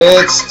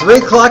It's 3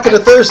 o'clock on a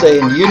Thursday,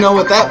 and you know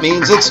what that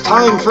means. It's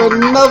time for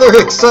another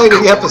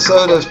exciting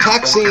episode of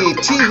Taxi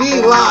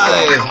TV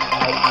Live.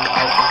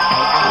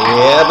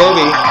 Yeah,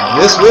 baby.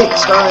 This week,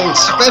 starring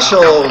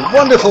special,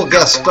 wonderful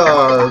guest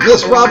star,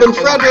 Miss Robin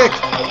Frederick.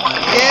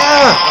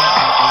 Yeah.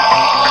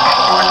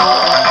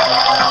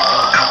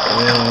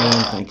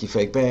 And thank you,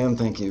 fake band.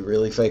 Thank you,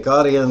 really fake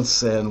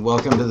audience. And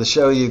welcome to the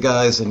show, you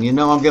guys. And you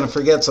know I'm going to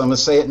forget, so I'm going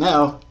to say it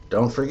now.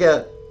 Don't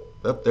forget.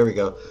 Oh, there we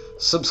go.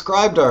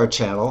 Subscribe to our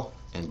channel.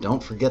 And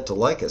don't forget to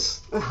like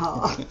us.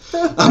 Oh.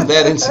 I'm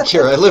that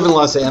insecure. I live in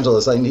Los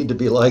Angeles. I need to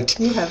be liked.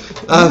 You have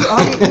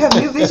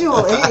new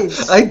visual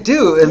aids. I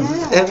do.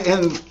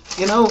 And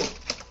you know,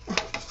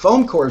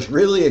 foam core is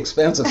really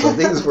expensive. So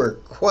these were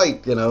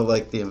quite,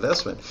 like the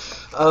investment.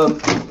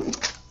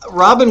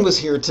 Robin was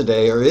here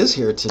today, or is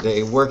here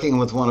today, working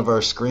with one of our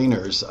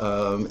screeners.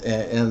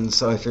 And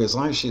so I figured as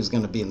long as she was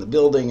going to be in the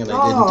building and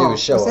I didn't do a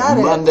show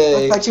on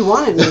Monday. I thought you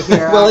wanted me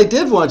here. Well, I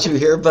did want you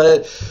here,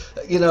 but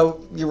you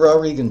were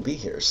already going to be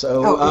here.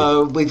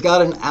 So we've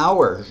got an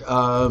hour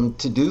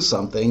to do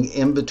something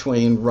in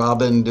between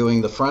Robin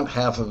doing the front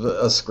half of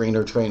a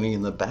screener training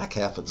and the back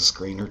half of the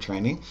screener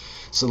training.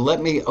 So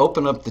let me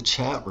open up the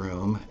chat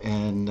room,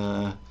 and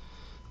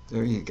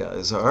there you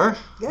guys are.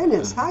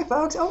 Goodness. Hi,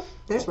 folks. Oh,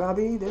 there's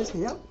Robbie.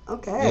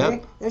 Okay.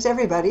 Yep. There's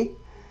everybody.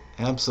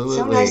 Absolutely.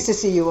 So nice to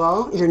see you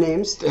all. Your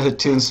names.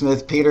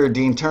 Toonsmith, Peter,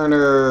 Dean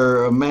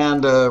Turner,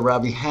 Amanda,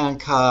 Robbie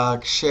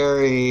Hancock,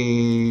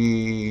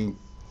 Sherry,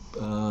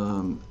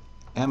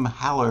 M.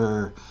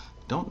 Haller.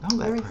 Don't know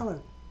that. Mary Haller.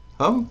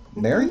 Oh,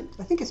 Mary?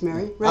 I think it's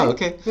Mary. Right? Oh,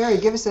 okay. Mary,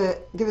 give us a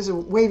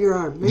wave your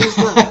arm. Maybe it's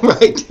not.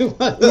 Right.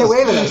 Yeah,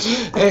 wave at us.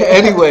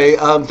 Anyway,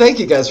 thank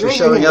you guys for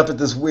showing up at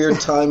this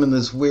weird time and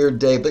this weird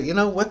day. But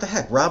what the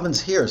heck?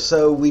 Robin's here.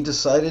 So we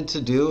decided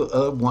to do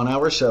a 1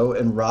 hour show,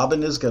 and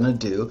Robin is going to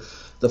do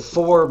the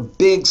 4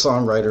 big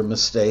songwriter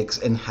mistakes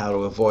and how to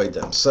avoid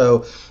them.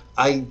 So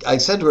I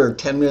said to her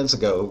 10 minutes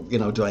ago,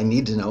 do I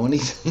need to know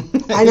anything?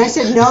 And I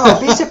said, no,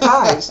 be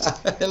surprised.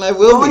 And I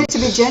will I want it to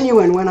be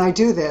genuine when I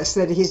do this,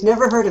 that he's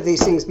never heard of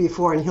these things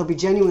before, and he'll be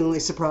genuinely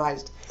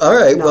surprised. All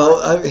right,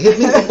 well,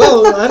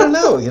 I don't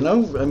know,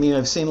 I mean,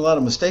 I've seen a lot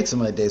of mistakes in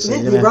my day. So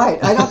You're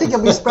right. I don't think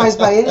you'll be surprised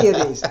by any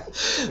of these.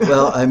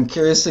 Well, I'm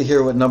curious to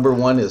hear what number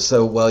 1 is.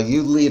 So while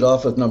you lead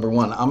off with number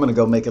 1, I'm going to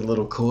go make it a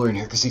little cooler in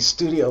here because these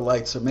studio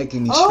lights are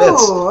making me schwitz.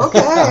 Oh,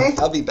 okay.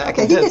 I'll be back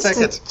in 10 seconds.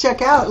 He gets to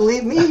check out and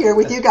leave me here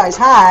with you guys.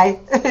 Hi.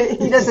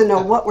 He doesn't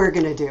know what we're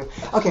going to do.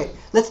 Okay,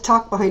 let's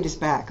talk behind his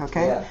back,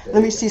 okay? Yeah,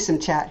 Let me see some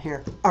chat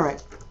here. All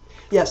right.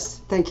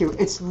 Yes, thank you.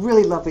 It's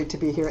really lovely to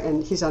be here,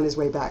 and he's on his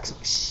way back. So,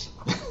 shh.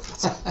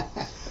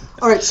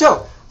 All right,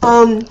 so,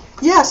 when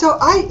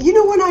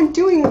I'm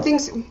doing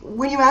things,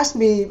 when you asked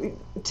me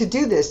to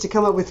do this, to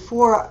come up with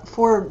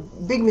four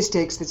big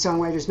mistakes that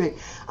songwriters make,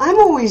 I'm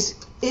always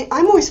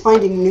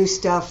finding new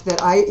stuff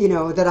that I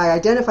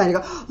identify and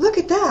go, oh, look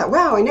at that,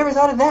 wow, I never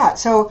thought of that.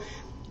 So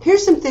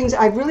here's some things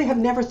I really have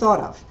never thought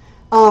of.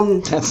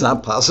 That's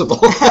not possible.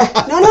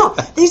 No,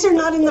 these are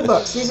not in the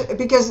books.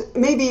 Because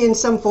maybe in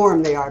some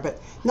form they are,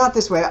 but not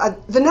this way.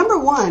 The number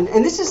 1,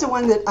 and this is the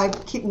one that I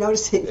keep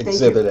noticing.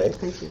 Exhibit A.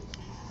 Thank you.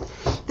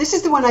 This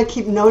is the one I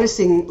keep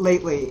noticing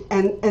lately,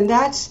 and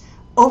that's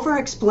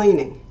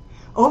over-explaining.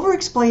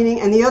 Over-explaining,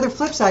 and the other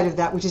flip side of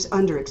that, which is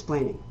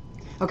under-explaining.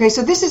 Okay,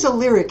 so this is a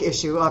lyric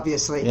issue,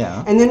 obviously.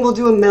 Yeah. And then we'll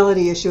do a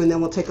melody issue, and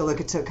then we'll take a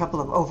look at a couple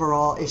of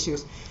overall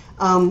issues.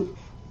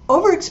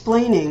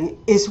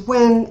 Over-explaining is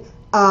when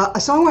a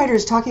songwriter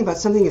is talking about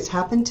something that's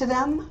happened to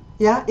them,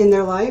 in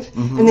their life,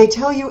 and they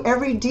tell you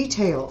every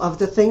detail of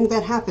the thing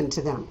that happened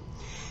to them.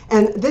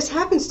 And this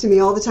happens to me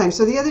all the time.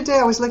 So the other day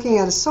I was looking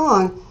at a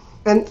song,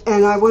 and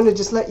I want to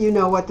just let you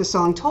know what the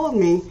song told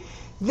me.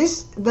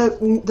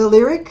 The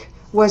lyric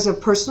was a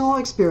personal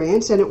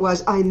experience, and it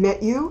was, I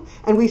met you,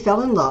 and we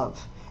fell in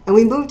love. And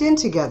we moved in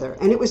together,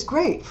 and it was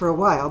great for a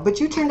while, but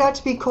you turned out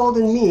to be cold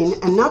and mean,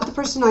 and not the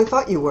person I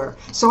thought you were.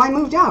 So I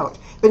moved out.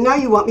 But now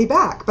you want me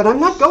back. But I'm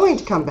not going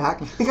to come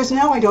back, because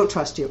now I don't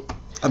trust you.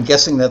 I'm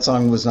guessing that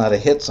song was not a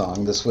hit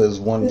song. This was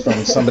one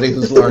from somebody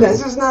who's learning.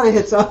 This was not a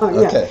hit song,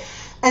 Okay. Yeah.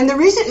 And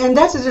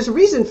there's a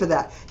reason for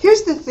that.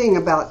 Here's the thing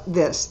about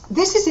this.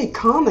 This is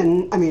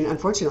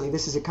unfortunately,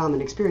 this is a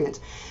common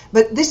experience.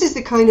 But this is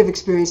the kind of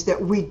experience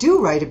that we do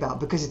write about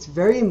because it's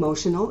very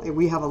emotional, and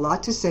we have a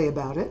lot to say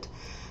about it.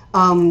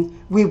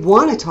 We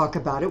want to talk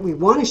about it. We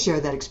want to share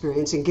that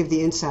experience and give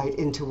the insight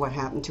into what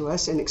happened to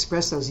us and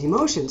express those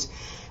emotions.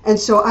 And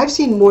so I've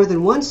seen more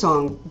than one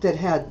song that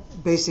had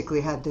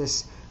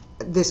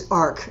this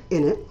arc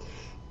in it.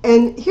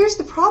 And here's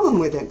the problem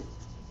with it,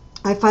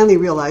 I finally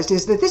realized,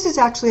 is that this is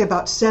actually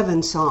about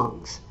 7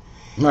 songs.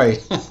 Right.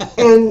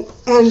 and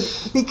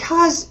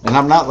because... And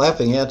I'm not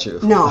laughing at you.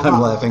 No. I'm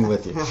laughing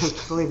with you.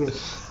 Believe me.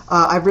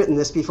 I've written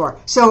this before.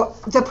 So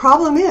the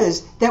problem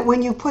is that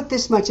when you put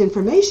this much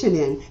information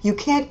in, you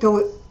can't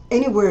go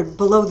anywhere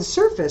below the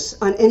surface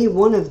on any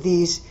one of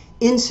these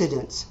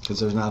incidents. Because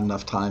there's not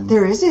enough time.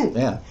 There isn't.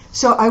 Yeah.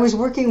 So I was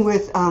working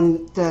with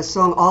the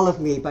song All of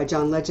Me by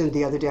John Legend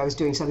the other day. I was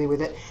doing something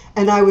with it,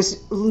 and I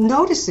was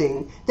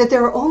noticing that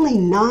there are only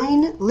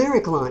 9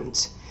 lyric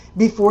lines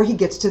before he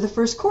gets to the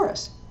first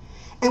chorus.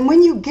 And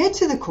when you get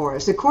to the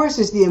chorus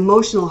is the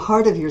emotional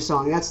heart of your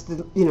song. That's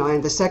the,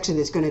 and the section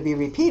that's going to be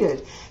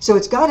repeated. So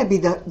it's got to be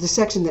the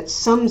section that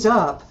sums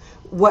up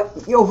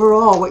what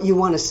you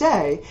want to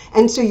say.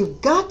 And so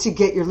you've got to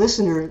get your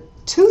listener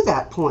to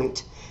that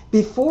point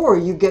before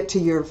you get to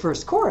your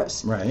first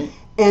chorus. Right.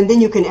 And then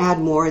you can add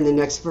more in the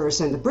next verse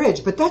and the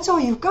bridge, but that's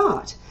all you've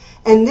got.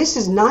 And this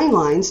is 9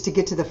 lines to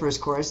get to the first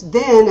chorus.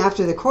 Then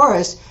after the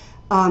chorus,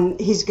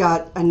 he's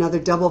got another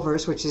double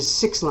verse, which is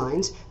 6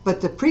 lines, but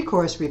the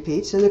pre-chorus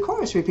repeats and the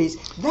chorus repeats.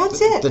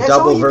 That's it. The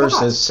double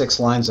verse is 6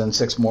 lines and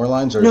 6 more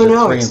lines, or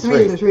no, is it 3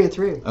 it's and 3? 3 and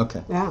 3.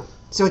 Okay. Yeah.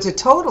 So it's a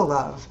total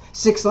of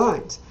 6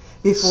 lines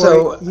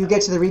before you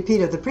get to the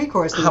repeat of the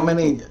pre-chorus. How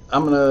many?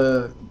 I'm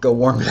gonna go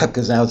warm it up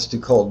because now it's too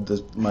cold.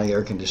 My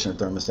air conditioner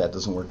thermostat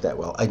doesn't work that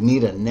well. I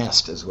need a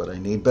Nest, is what I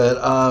need. But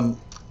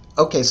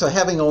okay, so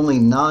having only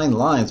 9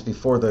 lines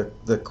before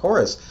the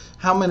chorus,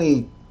 how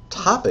many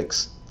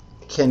topics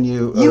can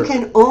you? You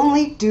can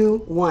only do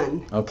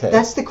 1. Okay.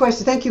 That's the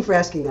question. Thank you for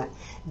asking that.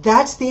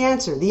 That's the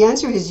answer. The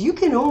answer is you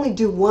can only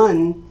do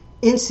 1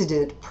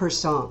 incident per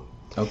song.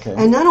 Okay.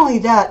 And not only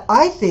that,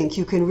 I think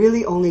you can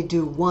really only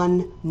do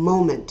 1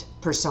 moment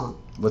per song.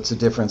 What's the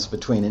difference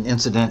between an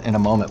incident and a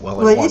moment?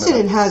 Well, an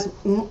incident has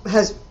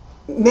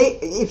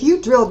if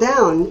you drill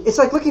down, it's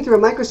like looking through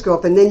a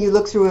microscope, and then you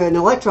look through an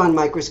electron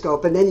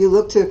microscope, and then you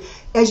look to,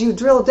 as you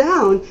drill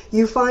down,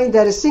 you find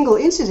that a single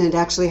incident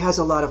actually has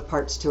a lot of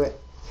parts to it.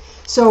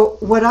 So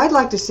what I'd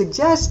like to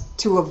suggest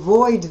to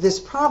avoid this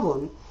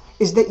problem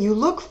is that you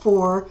look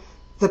for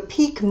the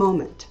peak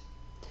moment.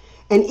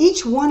 And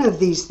each one of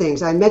these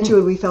things, I met you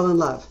and we fell in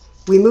love.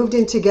 We moved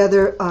in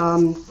together,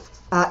 and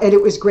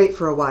it was great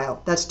for a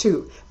while. That's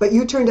 2. But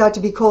you turned out to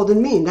be cold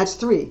and mean. That's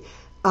 3.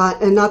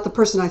 And not the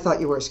person I thought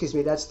you were. Excuse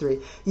me. That's 3.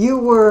 You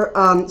were.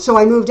 So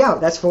I moved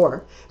out. That's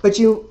 4. But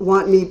you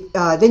want me.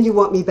 Then you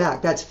want me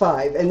back. That's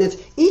 5. And it's,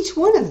 each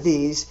one of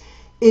these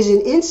is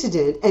an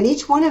incident, and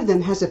each one of them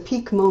has a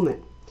peak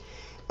moment.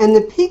 And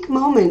the peak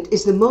moment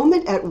is the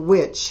moment at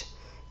which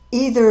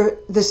either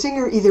the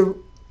singer either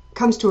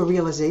comes to a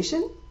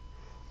realization,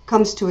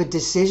 comes to a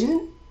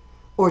decision,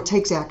 or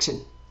takes action.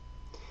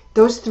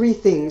 Those 3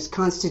 things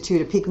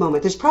constitute a peak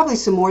moment. There's probably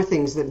some more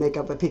things that make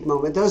up a peak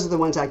moment. Those are the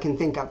ones I can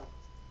think of.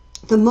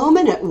 The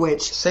moment at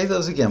which... Say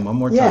those again one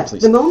more time,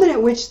 please. The moment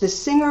at which the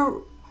singer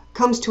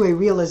comes to a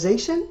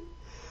realization,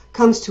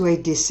 comes to a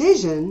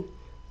decision,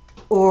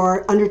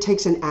 or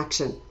undertakes an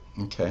action.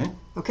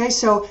 Okay,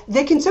 so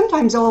they can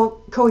sometimes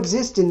all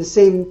coexist in the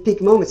same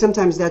peak moment.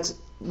 Sometimes that's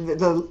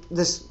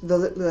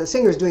the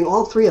singer is doing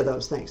all 3 of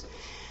those things.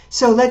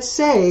 So let's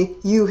say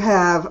you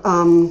have,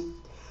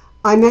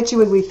 I met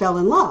you and we fell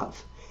in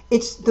love.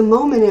 It's the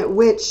moment at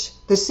which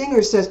the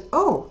singer says,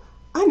 oh,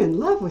 I'm in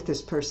love with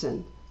this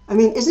person. I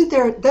mean,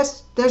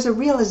 there's a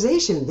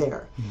realization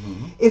there.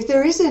 Mm-hmm. If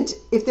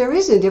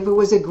it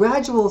was a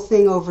gradual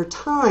thing over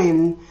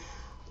time,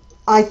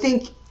 I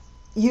think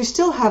you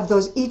still have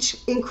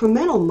each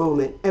incremental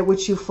moment at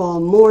which you fall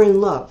more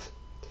in love.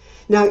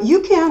 Now,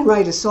 you can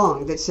write a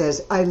song that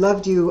says, I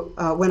loved you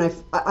when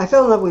I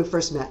fell in love when we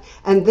first met.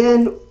 And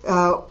then,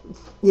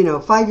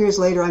 5 years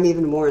later, I'm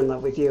even more in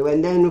love with you.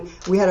 And then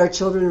we had our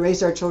children,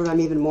 raised our children,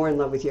 I'm even more in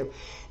love with you.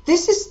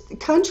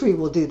 Country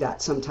will do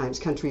that sometimes.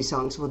 Country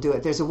songs will do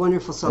it. There's a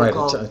wonderful song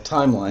called... a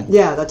timeline.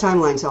 Yeah, the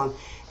timeline song.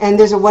 And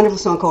there's a wonderful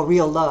song called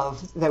Real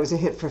Love that was a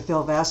hit for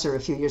Phil Vassar a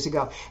few years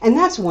ago. And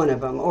that's one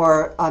of them.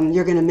 Or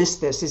You're Gonna Miss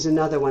This is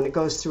another one that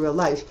goes through a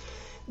life.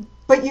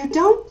 But you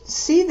don't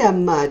see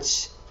them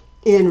much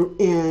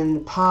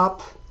in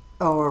pop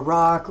or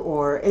rock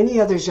or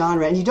any other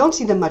genre, and you don't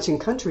see them much in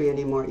country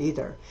anymore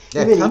either.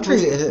 Yeah, country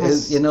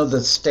is,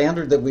 the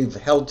standard that we've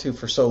held to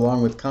for so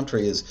long with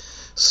country is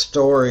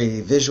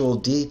story, visual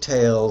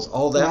details,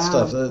 all that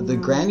stuff. The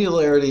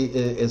granularity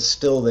is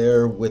still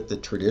there with the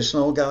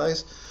traditional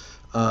guys,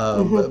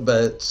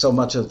 but so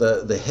much of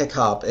the hip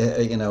hop,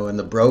 and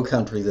the bro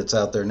country that's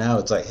out there now,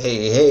 it's like,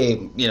 hey, I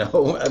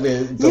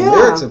mean, the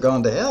lyrics have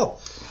gone to hell.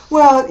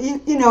 Well,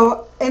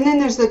 and then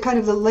there's the kind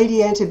of the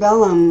lady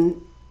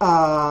antebellum,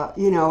 where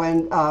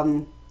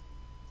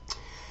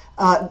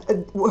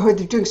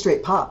they're doing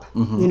straight pop.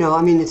 Mm-hmm.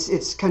 I mean,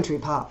 it's country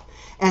pop.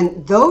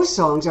 And those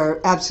songs are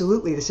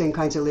absolutely the same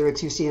kinds of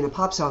lyrics you see in a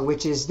pop song,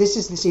 which is, this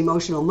is this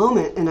emotional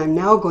moment, and I'm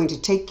now going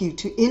to take you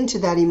into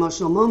that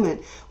emotional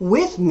moment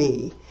with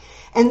me.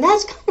 And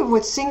that's kind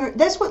of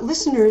that's what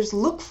listeners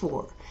look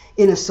for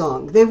in a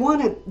song. They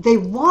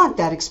want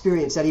that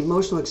experience, that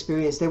emotional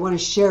experience. They want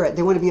to share it.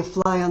 They want to be a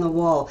fly on the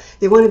wall.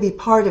 They want to be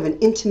part of an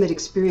intimate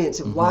experience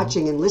of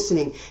watching and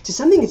listening to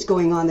something that's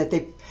going on that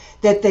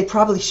they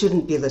probably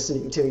shouldn't be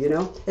listening to,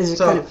 There's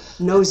a kind of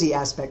nosy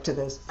aspect to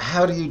this.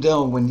 How do you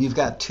know when you've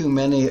got too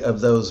many of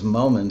those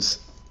moments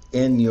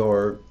in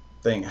your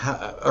thing?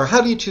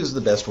 How do you choose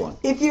the best one?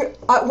 If you're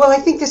well, I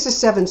think this is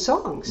 7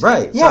 songs.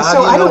 Right. Yeah.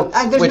 So I don't.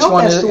 There's which no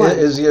one best one.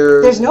 is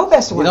your? There's no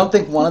best one. You don't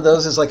think one of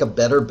those is like a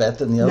better bet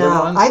than the other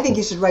ones? No, I think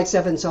you should write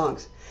 7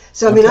 songs.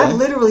 So I mean, I've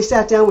literally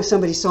sat down with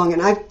somebody's song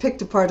and I've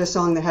picked apart a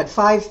song that had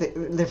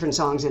 5 different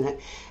songs in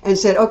it and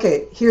said,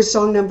 okay, here's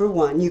song number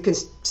 1. You can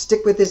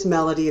stick with this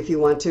melody if you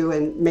want to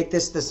and make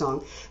this the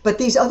song. But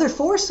these other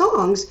 4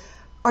 songs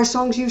are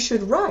songs you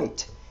should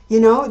write. You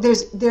know,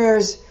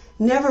 there's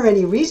never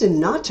any reason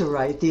not to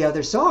write the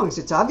other songs.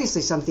 It's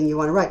obviously something you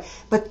want to write.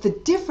 But the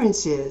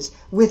difference is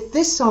with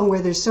this song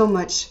where there's so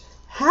much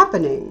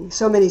happening,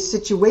 so many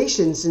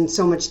situations and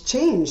so much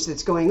change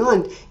that's going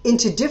on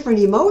into different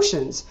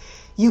emotions,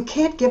 you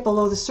can't get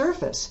below the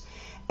surface.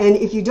 And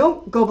if you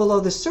don't go below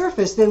the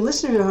surface, then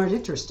listeners aren't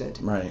interested.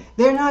 Right.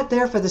 They're not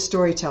there for the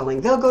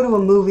storytelling. They'll go to a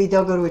movie,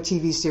 they'll go to a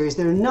TV series.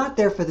 They're not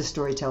there for the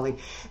storytelling.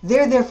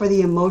 They're there for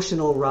the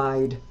emotional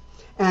ride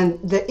and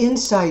the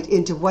insight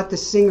into what the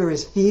singer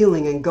is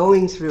feeling and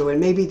going through. And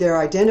maybe they're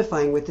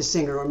identifying with the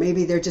singer, or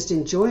maybe they're just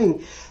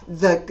enjoying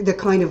the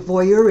kind of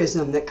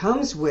voyeurism that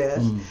comes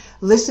with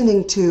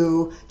listening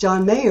to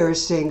John Mayer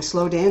sing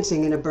Slow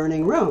Dancing in a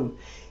Burning Room.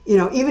 You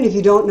know, even if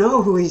you don't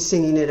know who he's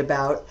singing it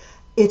about,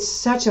 it's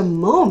such a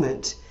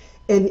moment,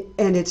 and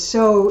it's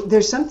so,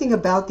 there's something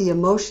about the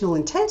emotional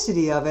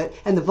intensity of it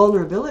and the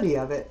vulnerability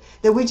of it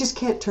that we just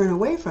can't turn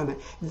away from it.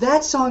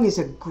 That song is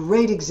a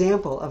great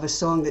example of a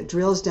song that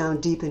drills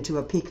down deep into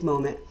a peak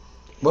moment.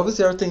 What was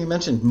the other thing you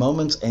mentioned?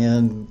 Moments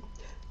and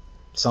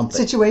something.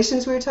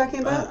 Situations we were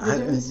talking about?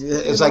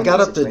 As I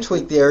got up to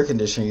tweak the air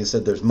conditioning, you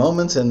said there's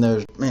moments and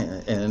there's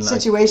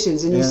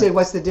situations, and you said,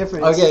 what's the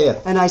difference? Oh, yeah.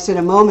 And I said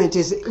a moment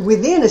is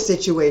within a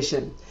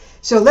situation.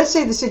 So let's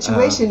say the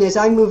situation is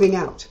I'm moving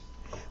out.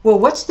 Well,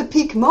 what's the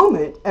peak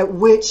moment at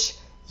which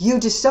you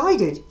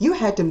decided you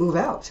had to move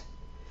out?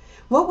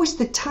 What was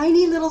the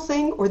tiny little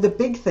thing or the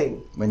big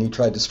thing? When you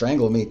tried to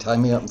strangle me, tie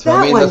me up and throw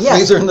me in the yes.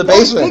 freezer in the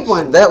basement. Big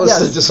one. That was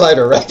the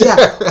decider right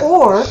there. Yeah.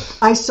 Or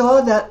I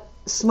saw that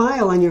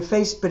smile on your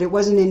face, but it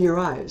wasn't in your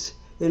eyes.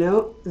 You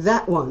know,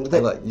 that one.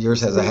 That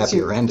yours has a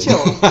happier ending.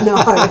 No,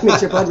 it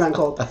makes your blood run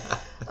cold.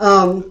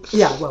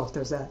 Yeah, well,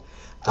 there's that.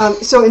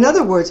 So in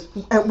other words,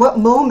 at what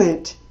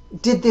moment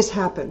did this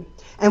happen?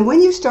 And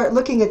when you start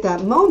looking at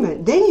that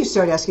moment, then you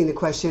start asking the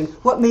question,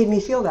 what made me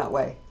feel that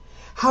way?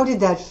 How did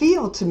that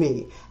feel to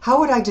me? How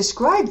would I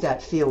describe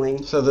that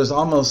feeling? So there's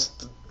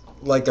almost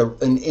like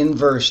an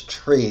inverse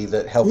tree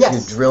that helps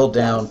you drill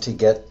down to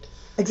get...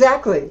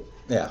 Exactly.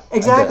 Yeah.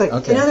 Exactly.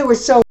 Okay. In other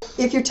words, so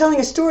if you're telling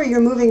a story,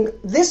 you're moving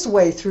this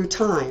way through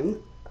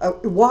time,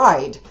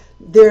 wide.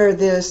 You're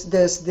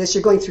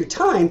going through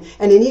time,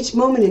 and in each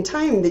moment in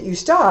time that you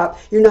stop,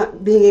 you're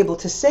not being able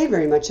to say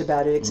very much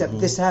about it except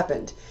this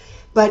happened.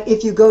 But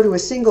if you go to a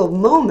single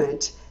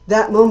moment,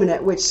 that moment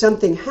at which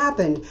something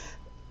happened,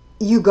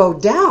 you go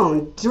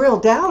down, drill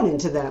down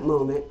into that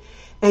moment,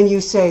 and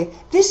you say,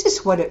 this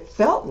is what it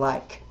felt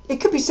like. It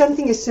could be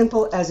something as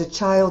simple as a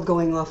child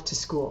going off to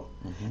school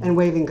and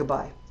waving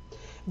goodbye.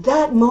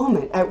 That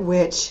moment at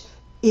which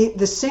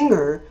the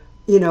singer,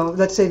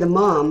 let's say the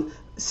mom,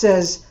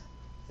 says,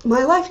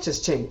 my life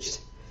just changed.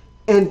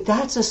 And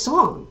that's a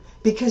song,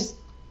 because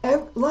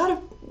a lot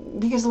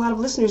of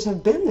listeners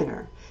have been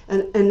there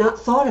and not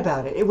thought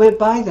about it. It went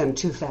by them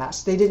too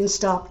fast. They didn't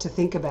stop to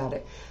think about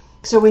it.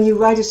 So when you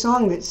write a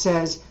song that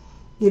says,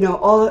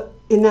 all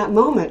in that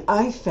moment,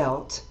 I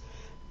felt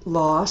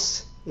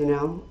loss,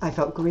 I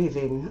felt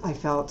grieving, I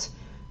felt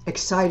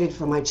excited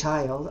for my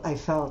child, I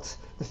felt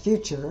the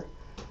future.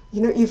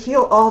 You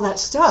feel all that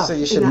stuff. So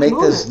you should make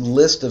this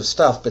list of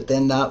stuff, but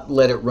then not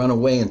let it run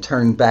away and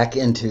turn back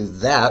into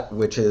that,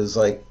 which is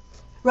like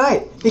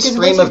right. Because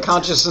stream of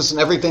consciousness, and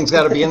everything's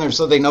got to be in there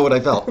so they know what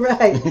I felt.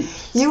 Right.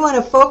 You want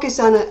to focus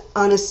on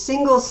a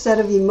single set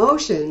of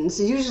emotions.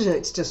 Usually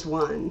it's just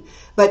one,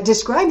 but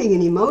describing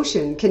an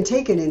emotion can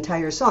take an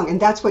entire song, and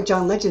that's what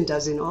John Legend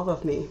does in All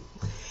of Me.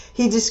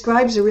 He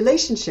describes a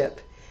relationship,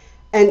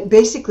 and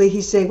basically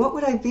he's saying, "What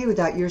would I be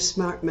without your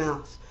smart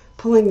mouth,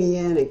 pulling me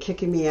in and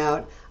kicking me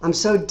out? I'm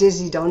so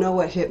dizzy, don't know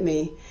what hit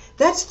me."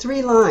 That's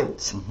 3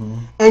 lines.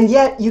 And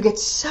yet you get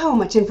so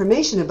much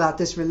information about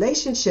this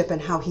relationship and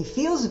how he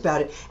feels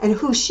about it and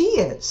who she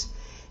is.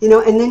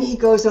 And then he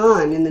goes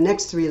on in the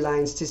next 3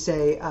 lines to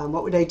say,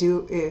 what would I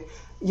do?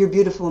 Your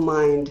beautiful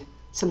mind,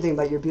 something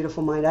about your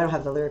beautiful mind. I don't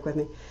have the lyric with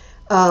me.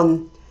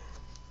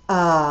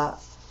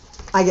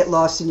 I get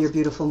lost in your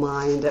beautiful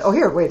mind. Oh,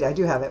 here, wait, I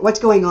do have it. What's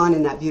going on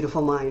in that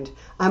beautiful mind?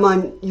 I'm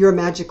on your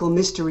magical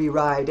mystery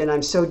ride, and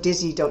I'm so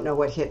dizzy, don't know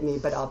what hit me,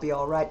 but I'll be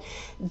all right.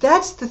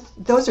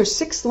 Those are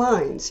 6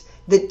 lines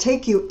that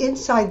take you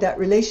inside that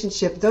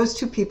relationship, those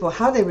 2 people,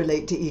 how they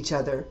relate to each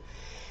other.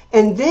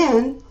 And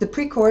then the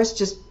pre-chorus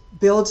just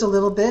builds a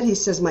little bit. He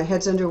says, my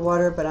head's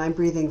underwater, but I'm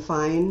breathing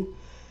fine.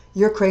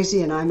 You're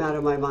crazy, and I'm out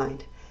of my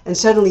mind. And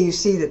suddenly you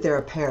see that they're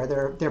a pair.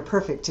 They're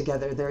perfect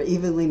together. They're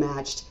evenly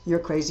matched. You're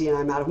crazy and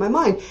I'm out of my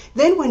mind.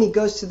 Then when he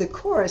goes to the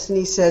chorus and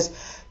he says,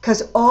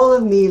 because all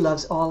of me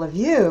loves all of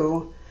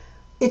you,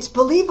 it's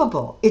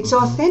believable. It's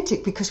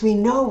authentic because we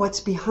know what's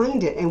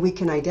behind it and we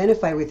can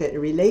identify with it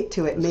and relate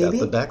to it. It's maybe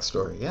got the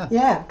backstory, yeah.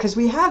 Yeah, because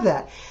we have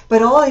that.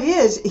 But all it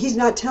is, he's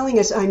not telling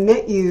us, I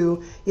met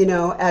you,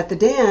 at the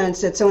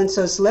dance at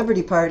so-and-so's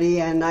celebrity party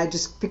and I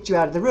just picked you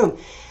out of the room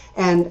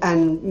and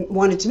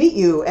wanted to meet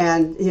you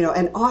and,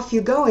 and off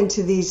you go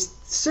into these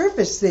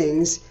surface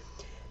things.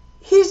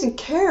 He doesn't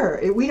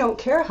care. We don't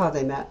care how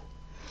they met.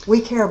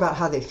 We care about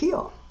how they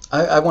feel.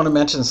 I want to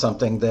mention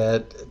something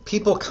that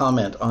people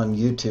comment on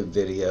YouTube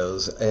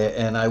videos,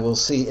 and I will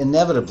see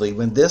inevitably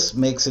when this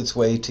makes its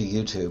way to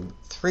YouTube,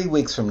 3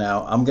 weeks from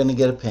now, I'm going to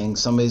get a ping.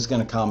 Somebody's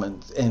going to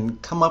comment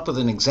and come up with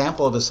an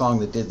example of a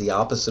song that did the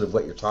opposite of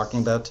what you're talking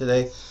about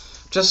today.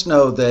 Just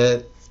know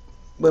that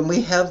when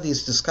we have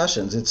these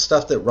discussions, it's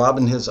stuff that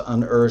Robin has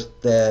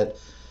unearthed that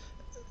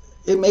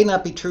it may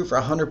not be true for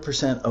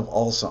 100% of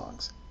all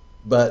songs.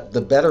 But the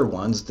better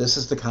ones, this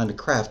is the kind of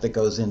craft that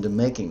goes into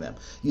making them.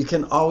 You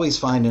can always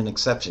find an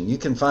exception. You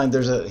can find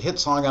there's a hit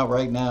song out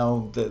right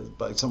now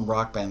by some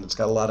rock band that's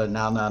got a lot of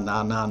na na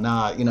na na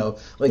na,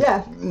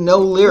 no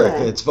lyric.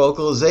 Yeah. It's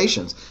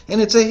vocalizations,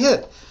 and it's a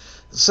hit.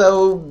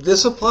 So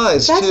this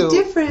applies That's to...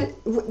 different.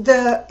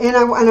 And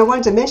I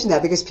wanted to mention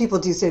that because people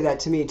do say that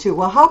to me too.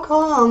 Well, how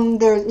come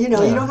you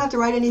don't have to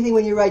write anything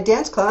when you write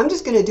dance club? I'm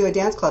just going to do a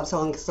dance club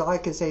song because all I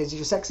can say is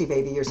you're sexy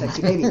baby.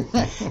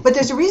 But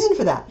there's a reason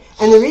for that.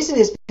 And the reason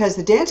is because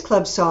the dance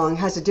club song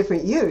has a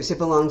different use. It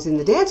belongs in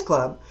the dance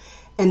club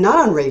and not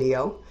on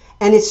radio.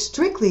 And it's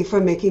strictly for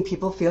making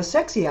people feel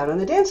sexy out on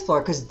the dance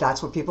floor because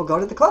that's what people go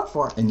to the club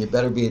for. And you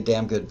better be a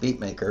damn good beat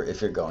maker if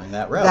you're going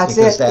that route. That's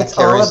because it. That it's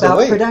all carries about the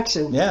weight.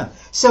 production. Yeah.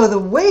 So the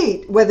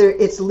weight, whether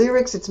it's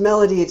lyrics, it's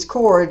melody, it's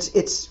chords,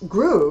 it's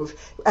groove,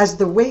 as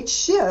the weight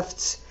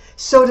shifts,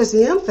 so does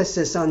the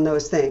emphasis on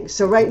those things.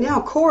 So right now,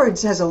 the chord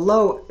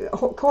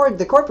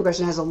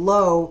progression has a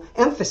low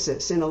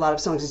emphasis in a lot of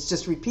songs. It's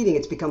just repeating.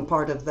 It's become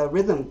part of the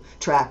rhythm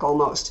track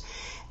almost.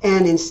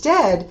 And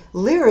instead,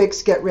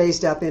 lyrics get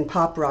raised up in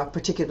pop rock,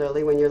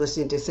 particularly when you're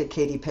listening to, say,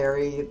 Katy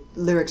Perry.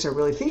 Lyrics are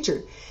really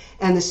featured.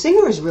 And the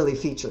singer is really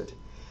featured.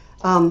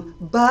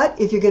 But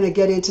if you're going to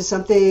get into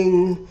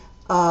something,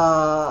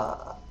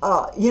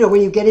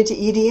 when you get into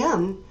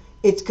EDM,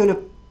 it's going to,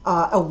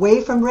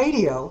 away from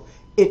radio,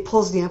 it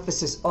pulls the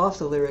emphasis off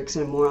the lyrics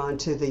and more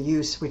onto the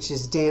use, which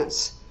is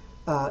dance.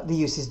 The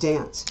use is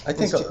dance. I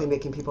think particularly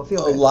making people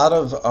feel a lot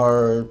of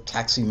our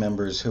taxi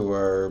members who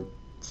are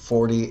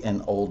 40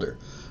 and older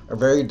are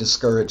very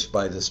discouraged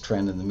by this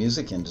trend in the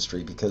music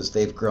industry because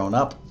they've grown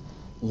up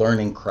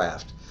learning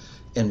craft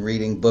and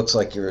reading books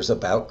like yours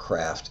about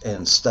craft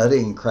and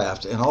studying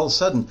craft, and all of a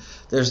sudden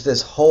there's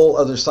this whole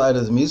other side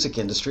of the music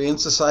industry, and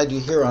it's the side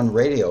you hear on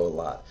radio a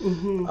lot.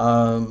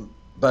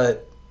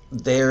 But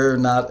they're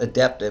not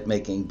adept at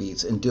making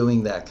beats and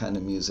doing that kind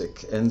of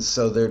music, and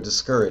so they're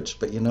discouraged.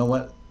 But you know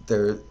what?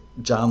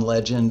 John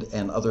Legend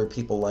and other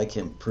people like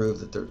him prove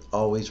that there's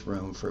always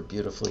room for a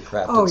beautifully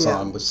crafted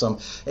song with some,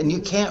 and you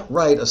can't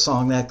write a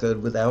song that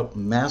good without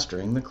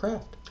mastering the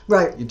craft.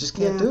 Right. You just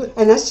can't do it.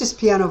 And that's just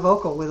piano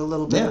vocal with a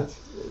little bit of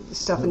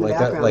stuff in the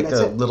background. Like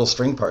a little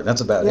string part.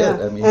 That's about it.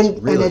 I mean,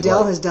 and really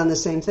Adele has done the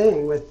same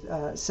thing with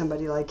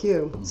somebody like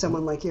you,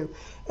 someone like you.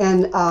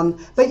 And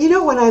but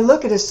when I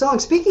look at a song,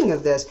 speaking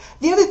of this,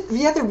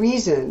 the other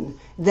reason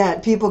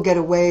that people get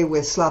away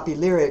with sloppy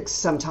lyrics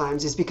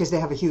sometimes is because they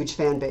have a huge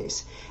fan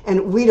base,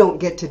 and we don't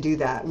get to do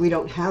that. We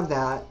don't have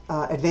that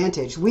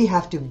advantage. We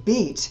have to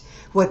beat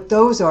what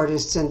those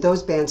artists and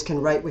those bands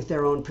can write with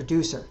their own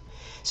producer.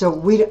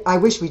 So I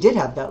wish we did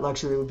have that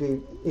luxury. It would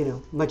be,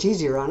 much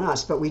easier on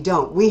us, but we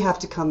don't. We have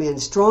to come in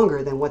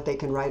stronger than what they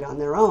can write on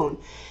their own,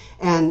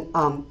 and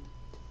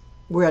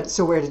we're at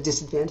a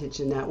disadvantage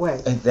in that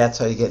way. And that's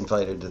how you get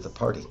invited to the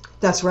party.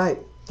 That's right.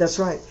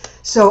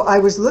 So I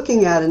was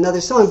looking at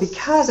another song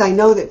because I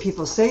know that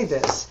people say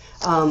this.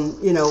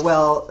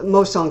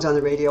 Most songs on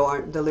the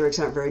radio the lyrics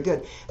aren't very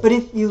good. But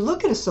if you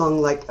look at a song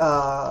like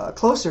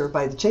 "Closer"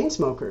 by the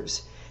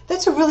Chainsmokers.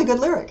 That's a really good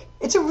lyric.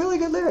 It's a really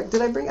good lyric.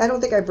 Did I bring? I don't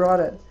think I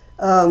brought it.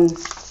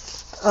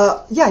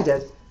 Yeah, I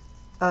did.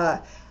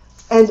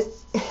 And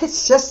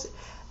it's just,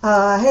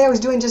 hey, I was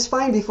doing just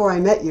fine before I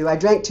met you. I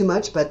drank too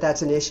much, but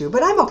that's an issue.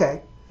 But I'm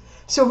okay.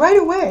 So right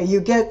away, you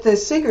get the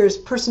singer's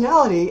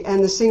personality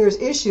and the singer's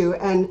issue,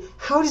 and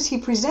how does he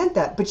present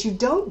that? But you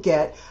don't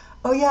get,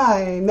 oh yeah,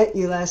 I met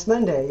you last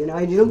Monday. You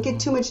don't get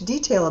too much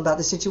detail about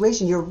the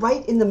situation. You're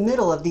right in the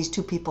middle of these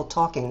two people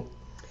talking.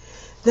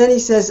 Then he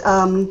says,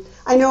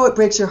 I know it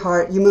breaks your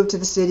heart. You moved to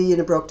the city in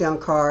a broke-down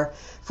car.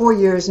 4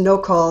 years, no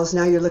calls.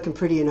 Now you're looking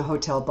pretty in a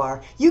hotel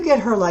bar. You get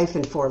her life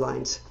in 4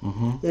 lines.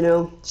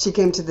 She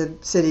came to the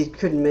city,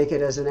 couldn't make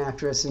it as an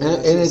actress. And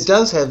it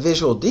does have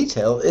visual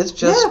detail. It's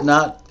just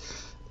not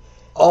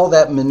all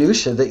that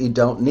minutia that you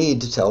don't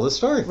need to tell the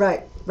story.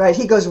 Right.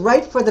 He goes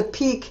right for the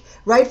peak,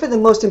 right for the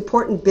most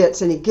important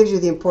bits, and he gives you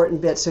the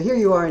important bits. So here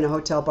you are in a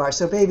hotel bar.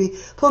 So baby,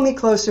 pull me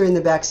closer in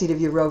the backseat of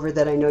your Rover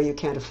that I know you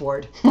can't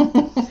afford.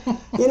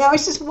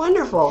 It's just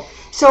wonderful.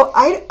 So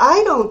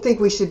I don't think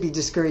we should be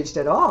discouraged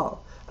at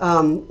all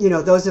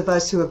Those of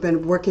us who have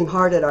been working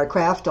hard at our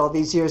craft all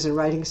these years and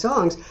writing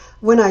songs,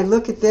 when I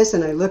look at this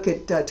and I look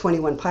at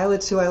 21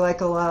 Pilots, who I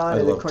like a lot,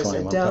 and of course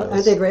Adele,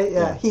 aren't they great?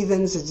 Yeah,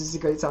 Heathens is just a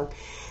great song,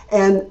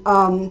 and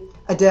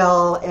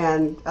Adele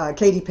and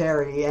Katy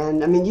Perry,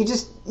 and I mean,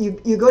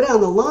 you go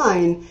down the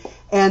line,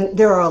 and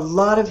there are a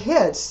lot of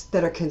hits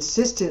that are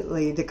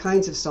consistently the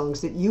kinds of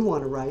songs that you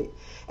want to write.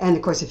 And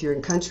of course, if you're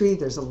in country,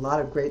 there's a lot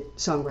of great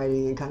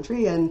songwriting in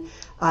country and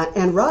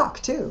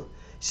rock too.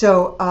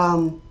 So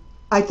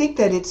I think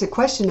that it's a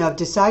question of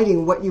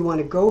deciding what you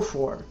want to go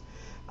for.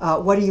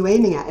 What are you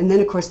aiming at? And then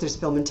of course there's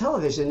film and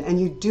television, and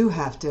you do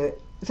have to.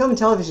 Film and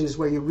television is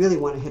where you really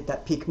want to hit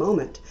that peak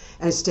moment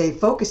and stay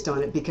focused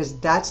on it, because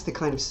that's the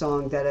kind of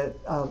song that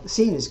a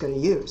scene is going to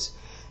use.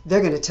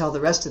 They're going to tell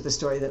the rest of the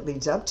story that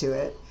leads up to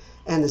it,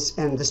 and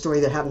the story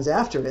that happens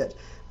after it.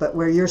 But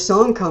where your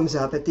song comes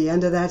up at the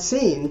end of that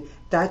scene,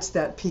 that's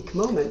that peak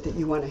moment that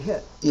you want to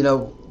hit.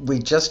 We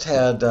just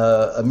had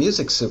a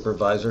music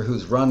supervisor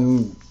who's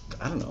run,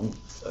 I don't know,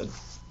 a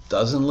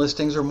dozen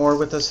listings or more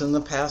with us in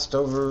the past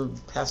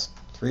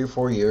 3 or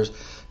 4 years,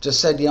 just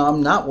said,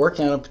 I'm not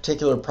working on a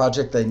particular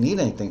project I need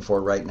anything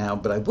for right now,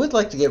 but I would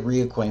like to get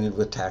reacquainted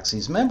with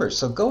Taxi's members.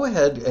 So go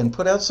ahead and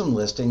put out some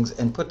listings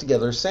and put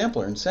together a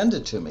sampler and send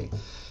it to me.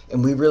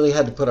 And we really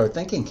had to put our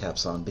thinking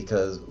caps on,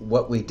 because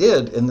what we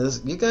did, and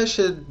this, you guys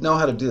should know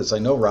how to do this. I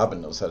know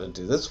Robin knows how to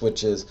do this,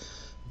 which is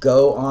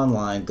go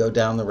online, go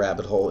down the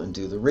rabbit hole and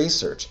do the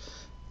research.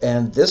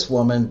 And this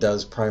woman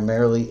does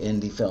primarily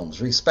indie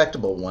films,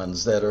 respectable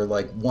ones that are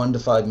like $1 to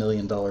 $5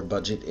 million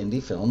budget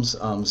indie films.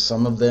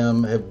 Some of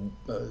them have,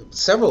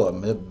 several of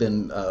them have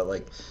been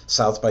like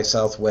South by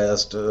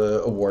Southwest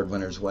award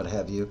winners, what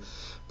have you.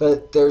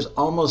 But there's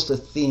almost a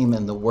theme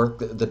in the work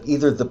that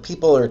either the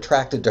people are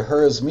attracted to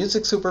her as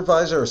music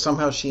supervisor, or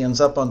somehow she ends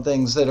up on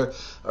things that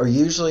are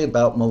usually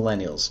about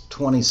millennials,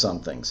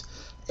 20-somethings.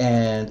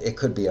 And it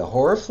could be a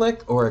horror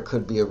flick, or it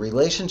could be a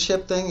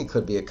relationship thing, it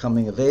could be a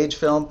coming-of-age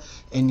film,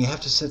 and you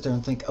have to sit there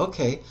and think,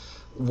 okay,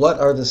 what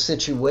are the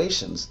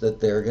situations that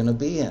they're going to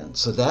be in?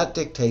 So that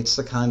dictates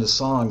the kind of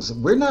songs.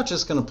 We're not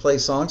just going to play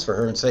songs for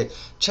her and say,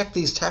 check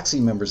these Taxi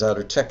members out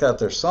or check out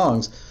their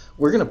songs.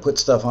 We're going to put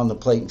stuff on the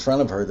plate in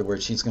front of her where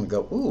she's going to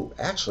go, ooh,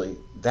 actually,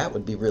 that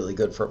would be really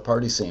good for a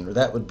party scene, or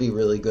that would be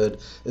really good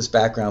as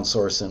background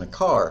source in a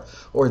car,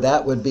 or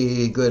that would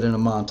be good in a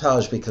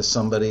montage because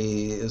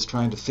somebody is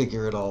trying to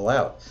figure it all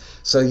out.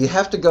 So you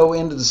have to go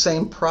into the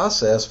same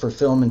process for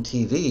film and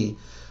TV,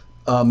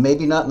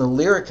 maybe not in the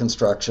lyric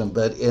construction,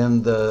 but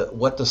in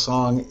what the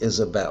song is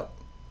about.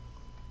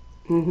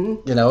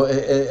 Mm-hmm.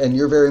 And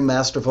you're very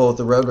masterful at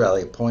the Road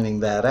Rally at pointing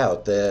that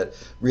out, that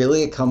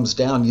really it comes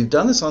down, you've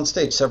done this on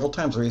stage several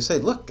times where you say,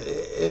 look,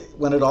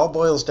 when it all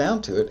boils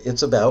down to it,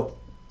 it's about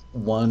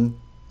one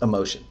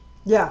emotion.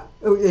 Yeah,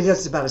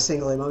 it's about a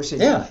single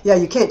emotion. Yeah,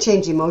 you can't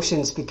change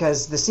emotions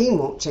because the scene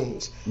won't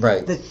change.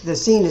 Right. The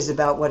scene is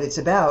about what it's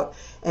about,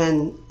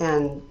 and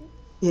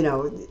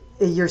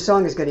your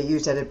song is going to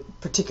use at a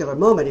particular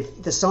moment.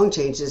 If the song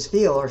changes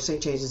feel or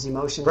changes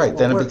emotion, right,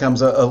 then it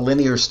becomes a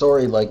linear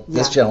story, like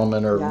this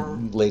gentleman or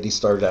lady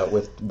started out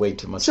with way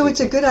too much. So it's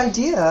a good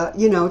idea,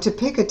 to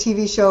pick a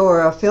TV show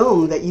or a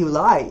film that you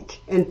like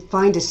and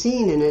find a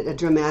scene in it, a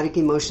dramatic,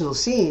 emotional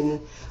scene,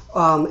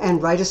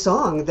 and write a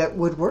song that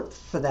would work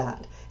for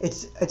that.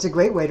 It's a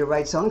great way to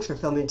write songs for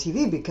film and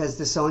TV, because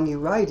the song you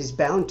write is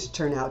bound to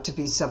turn out to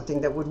be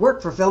something that would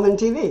work for film and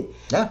TV.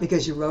 Yeah.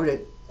 Because you wrote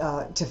it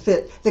to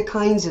fit the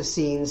kinds of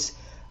scenes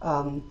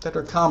that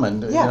are common.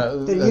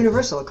 That are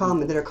universal,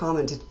 common, that are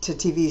common to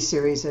TV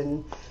series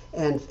and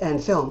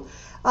film.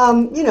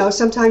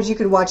 Sometimes you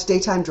can watch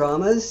daytime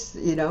dramas,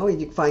 and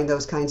you can find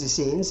those kinds of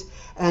scenes,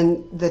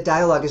 and the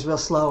dialogue is real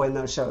slow in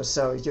those shows,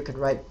 so you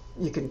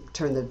can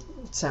turn the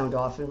sound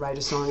off and write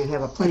a song and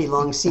have a plenty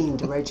long scene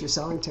to write your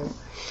song to.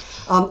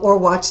 Or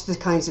watch the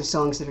kinds of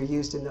songs that are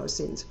used in those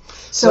scenes.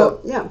 So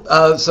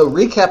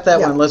recap that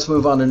one. Let's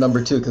move on to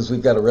number 2, because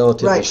we've got a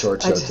relatively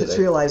short show today. I just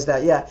realized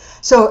that, yeah.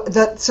 So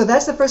that's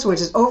the first one,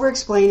 which is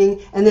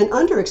over-explaining, and then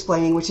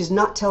under-explaining, which is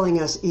not telling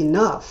us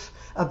enough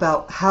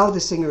about how the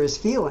singer is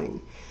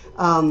feeling.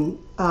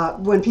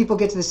 When people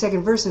get to the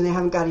second verse and they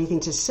haven't got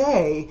anything to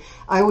say,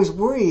 I always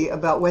worry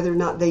about whether or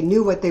not they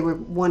knew what they were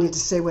wanting to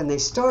say when they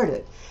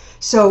started.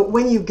 So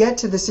when you get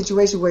to the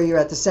situation where you're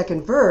at the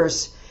second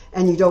verse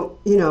and you don't,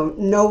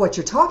 know what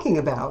you're talking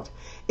about,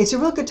 it's a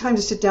real good time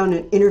to sit down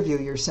and interview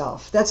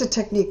yourself. That's a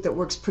technique that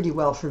works pretty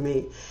well for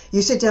me.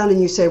 You sit down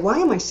and you say, why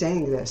am I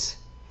saying this?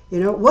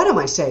 What am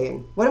I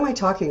saying? What am I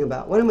talking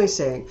about? What am I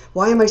saying?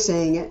 Why am I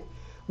saying it?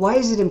 Why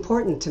is it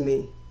important to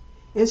me?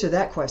 Answer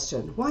that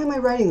question. Why am I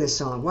writing this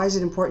song? Why is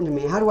it important to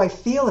me? How do I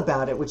feel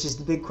about it? Which is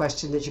the big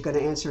question that you're going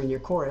to answer in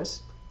your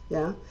chorus.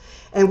 Yeah.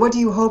 And what do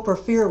you hope or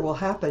fear will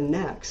happen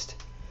next?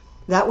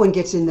 That one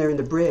gets in there in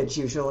the bridge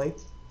usually.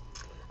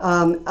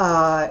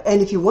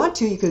 And if you want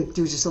to, you can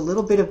do just a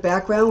little bit of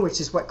background, which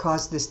is what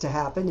caused this to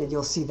happen, and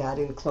you'll see that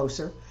in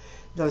Closer,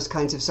 those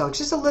kinds of songs.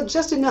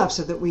 Just enough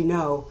so that we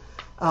know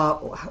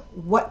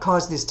what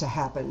caused this to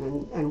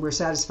happen, and we're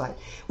satisfied.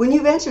 When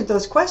you've answered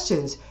those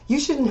questions, you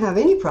shouldn't have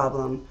any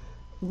problem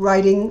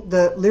writing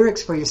the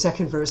lyrics for your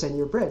second verse and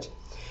your bridge.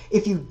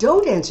 If you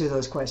don't answer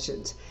those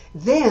questions,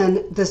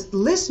 then the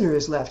listener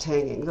is left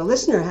hanging. The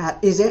listener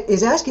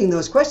is asking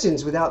those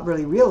questions without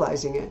really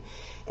realizing it.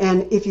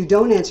 And if you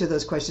don't answer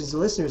those questions, the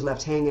listener is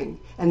left hanging.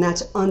 And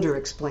that's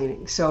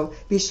under-explaining. So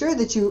be sure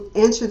that you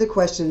answer the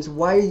questions.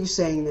 Why are you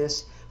saying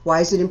this?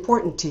 Why is it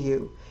important to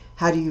you?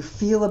 How do you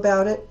feel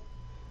about it?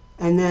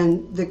 And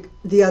then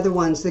the other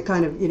ones, the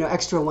kind of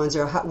extra ones,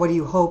 are what do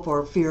you hope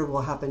or fear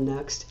will happen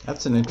next?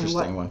 That's an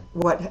interesting one.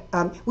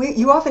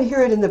 You often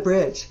hear it in the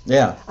bridge.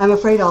 Yeah. I'm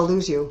afraid I'll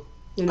lose you.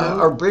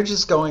 Our bridge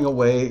is going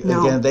away.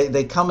 No. Again,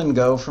 they come and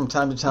go from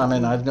time to time,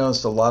 and I've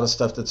noticed a lot of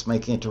stuff that's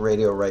making it to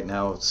radio right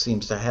now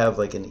seems to have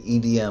like an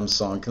EDM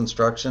song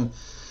construction,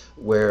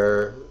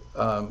 where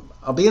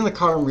I'll be in the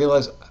car and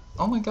realize,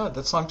 oh my God,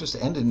 that song just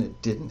ended and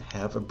it didn't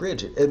have a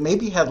bridge. It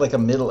maybe had like a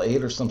middle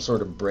eight or some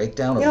sort of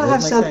breakdown. You'll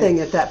have something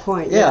at that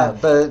point. Yeah,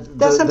 but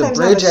the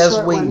bridge as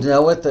we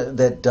know it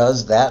that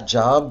does that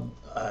job,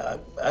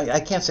 I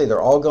can't say they're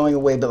all going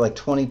away, but like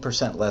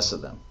 20% less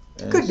of them.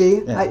 Could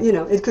be. Yeah.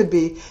 It could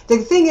be. The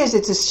thing is,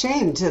 it's a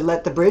shame to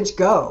let the bridge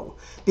go,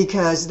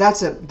 because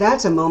that's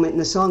a moment in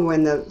the song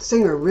when the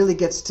singer really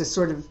gets to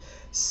sort of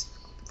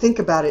think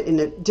about it in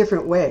a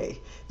different way.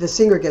 The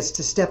singer gets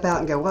to step out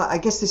and go, well, I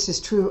guess this is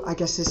true. I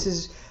guess this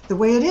is the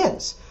way it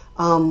is.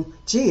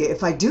 Gee,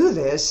 if I do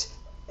this,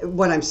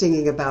 what I'm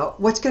singing about,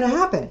 what's going to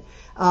happen?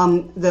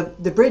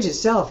 The bridge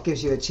itself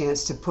gives you a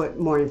chance to put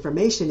more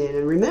information in.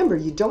 And remember,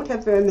 you don't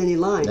have very many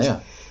lines.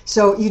 Yeah.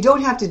 So you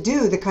don't have to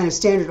do the kind of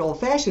standard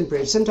old-fashioned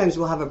bridge. Sometimes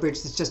we'll have a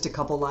bridge that's just a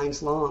couple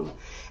lines long.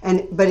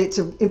 But it's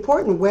an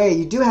important way.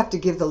 You do have to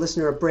give the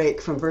listener a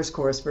break from verse,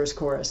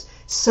 chorus,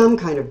 some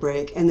kind of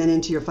break, and then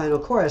into your final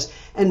chorus.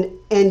 And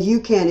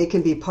it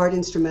can be part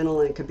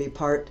instrumental and it could be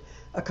part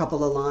a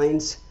couple of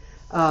lines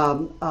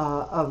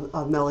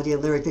of melody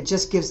and lyric that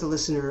just gives the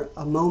listener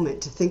a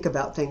moment to think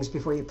about things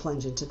before you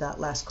plunge into that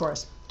last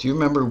chorus. Do you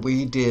remember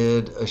we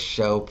did a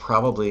show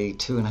probably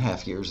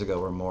 2.5 years ago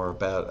or more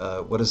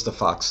about What Does the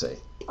Fox Say?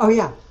 Oh,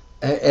 yeah.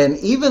 And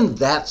even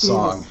that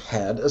song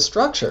had a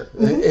structure.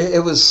 Mm-hmm.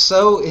 It was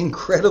so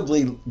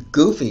incredibly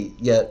goofy,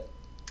 yet...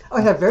 Oh,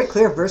 it had very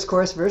clear verse,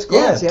 chorus.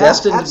 Yeah,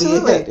 destined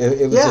absolutely. to be a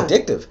hit. It was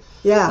addictive.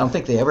 Yeah. I don't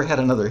think they ever had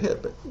another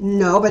hit. But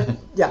no, but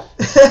yeah.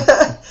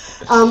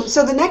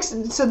 So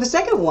the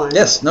second one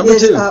number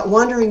is 2.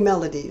 Wandering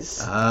Melodies.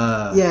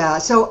 Ah. Yeah,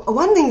 so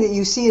one thing that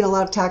you see in a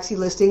lot of taxi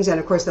listings, and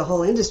of course the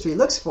whole industry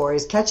looks for,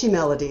 is catchy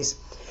melodies.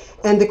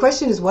 And the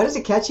question is, what is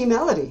a catchy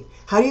melody?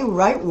 How do you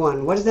write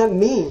one? What does that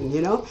mean,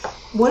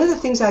 One of the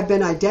things I've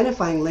been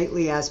identifying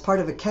lately as part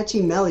of a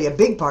catchy melody, a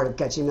big part of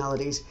catchy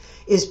melodies,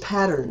 is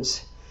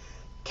patterns.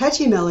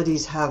 Catchy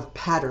melodies have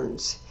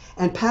patterns,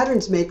 and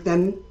patterns make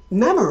them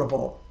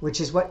memorable,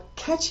 which is what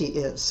catchy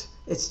is.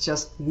 It's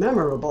just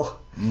memorable.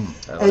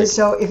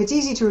 So if it's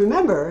easy to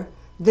remember,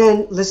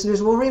 then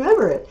listeners will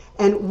remember it.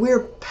 And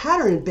we're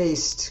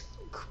pattern-based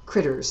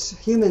critters.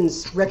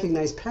 Humans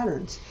recognize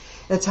patterns.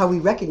 That's how we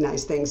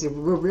recognize things.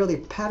 We're really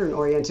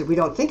pattern-oriented. We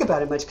don't think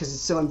about it much because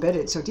it's so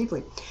embedded so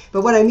deeply.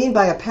 But what I mean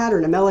by a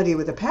pattern, a melody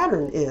with a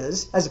pattern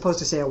is, as opposed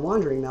to, say, a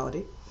wandering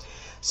melody.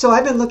 So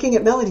I've been looking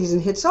at melodies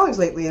and hit songs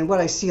lately, and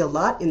what I see a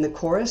lot in the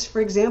chorus, for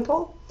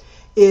example,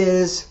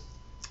 is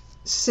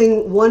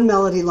sing one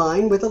melody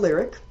line with a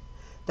lyric.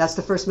 That's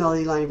the first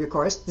melody line of your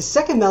chorus. The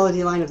second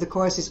melody line of the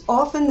chorus is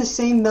often the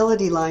same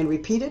melody line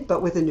repeated,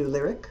 but with a new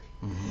lyric.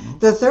 Mm-hmm.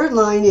 The third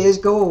line is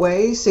go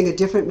away, sing a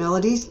different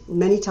melody.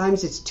 Many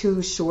times it's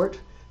 2 short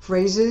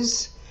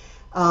phrases.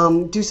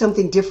 Do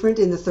something different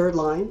in the third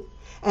line.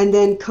 And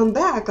then come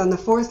back on the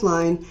fourth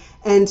line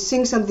and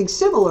sing something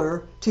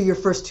similar to your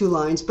first 2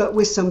 lines, but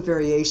with some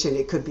variation.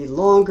 It could be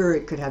longer,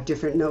 it could have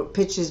different note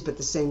pitches, but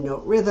the same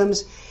note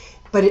rhythms.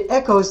 But it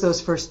echoes those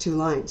first 2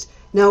 lines.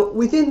 Now,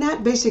 within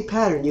that basic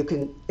pattern, you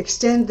can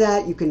extend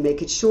that, you can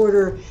make it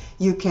shorter,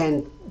 you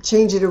can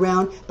change it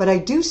around, but I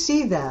do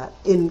see that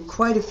in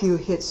quite a few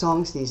hit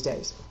songs these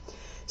days.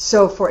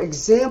 So, for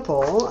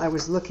example, I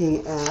was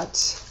looking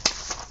at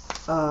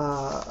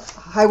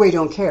Highway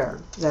Don't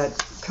Care, that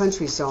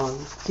country song,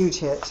 huge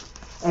hit,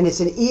 and it's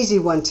an easy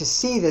one to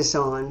see this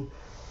on.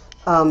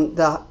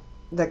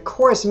 The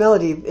chorus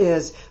melody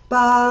is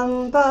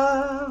ba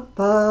ba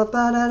ba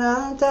ba da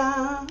da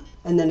da,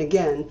 and then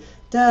again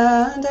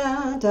da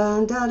da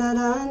da da da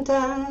da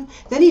da.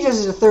 Then he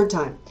does it a third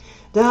time.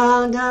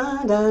 Da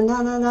da da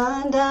da da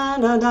da da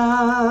da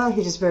da.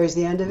 He just varies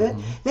the end of it.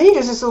 Mm-hmm. Then he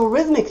does this little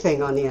rhythmic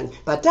thing on the end.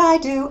 But I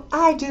do,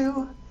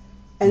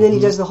 and then he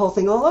does the whole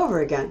thing all over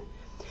again.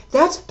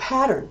 That's a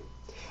pattern,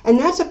 and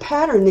that's a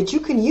pattern that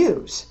you can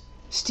use.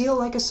 Steal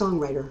like a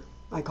songwriter,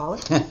 I call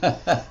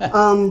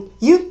it.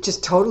 You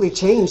just totally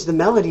change the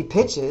melody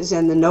pitches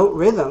and the note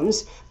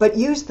rhythms, but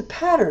use the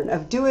pattern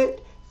of do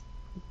it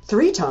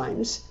 3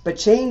 times, but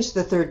change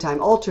the third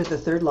time, alter the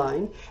third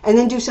line, and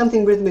then do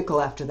something rhythmical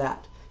after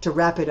that to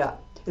wrap it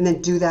up. And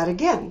then do that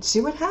again.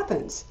 See what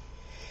happens.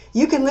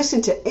 You can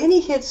listen to any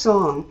hit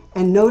song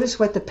and notice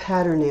what the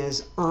pattern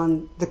is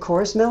on the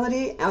chorus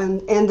melody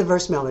and the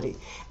verse melody.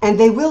 And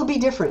they will be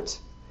different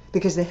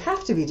because they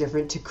have to be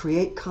different to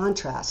create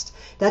contrast.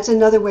 That's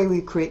another way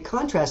we create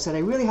contrast that I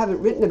really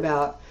haven't written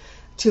about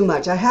too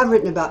much. I have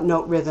written about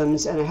note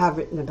rhythms and I have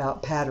written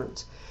about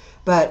patterns.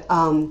 But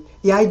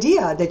the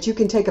idea that you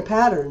can take a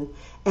pattern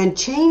and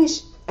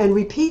change and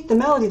repeat the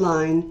melody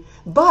line,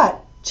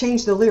 but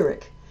change the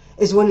lyric,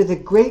 is one of the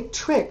great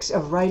tricks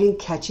of writing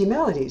catchy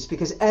melodies,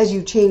 because as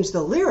you change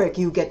the lyric,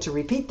 you get to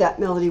repeat that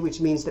melody,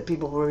 which means that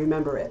people will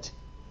remember it.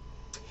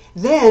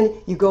 Then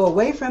you go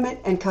away from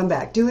it and come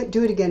back. Do it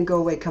again, go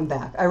away, come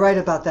back. I write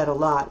about that a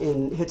lot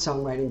in Hit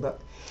Songwriting book.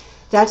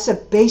 That's a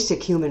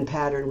basic human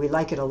pattern. We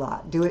like it a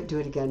lot. Do it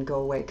again, go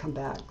away, come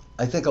back.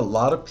 I think a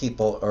lot of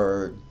people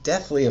are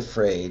deathly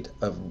afraid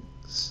of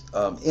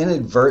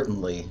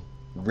inadvertently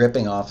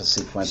ripping off a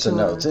sequence of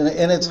notes.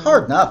 And it's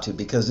hard not to,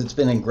 because it's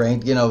been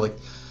ingrained, like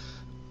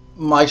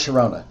My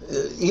Sharona.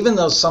 Even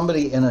though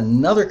somebody in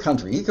another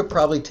country, you could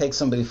probably take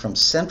somebody from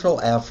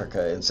Central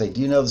Africa and say, do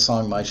you know the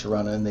song My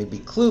Sharona? And they'd be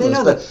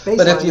clueless.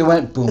 But if you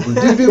went boom, boom,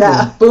 doo, doo,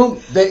 yeah.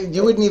 boom, boom,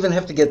 you wouldn't even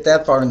have to get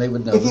that far and they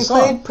would know the song.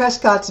 If you played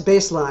Prescott's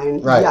bass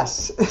line, right.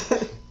 Yes.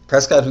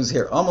 Prescott, who's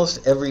here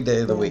almost every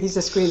day of the week. He's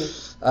a screamer.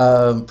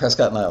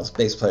 Prescott Niles,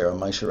 bass player on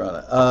My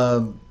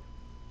Sharona.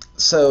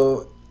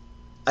 So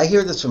I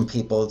hear this from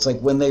people. It's like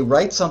when they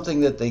write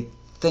something that they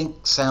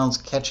think sounds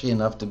catchy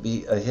enough to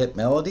be a hit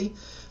melody,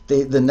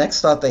 the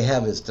next thought they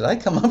have is, did I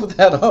come up with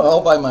that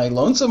all by my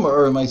lonesome,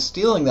 or am I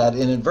stealing that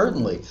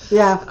inadvertently?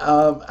 Yeah.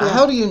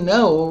 How do you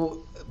know?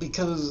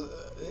 Because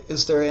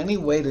is there any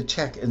way to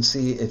check and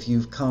see if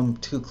you've come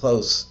too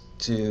close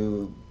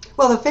to...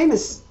 Well, the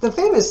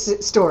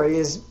famous story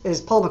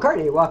is Paul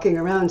McCartney walking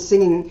around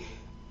singing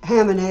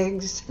Ham and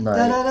Eggs, right.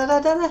 Da da da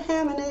da da,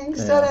 ham and eggs,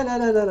 yeah. Da da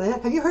da da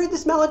da. Have you heard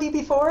this melody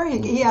before?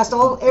 He asked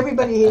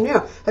everybody he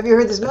knew, have you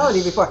heard this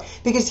melody before?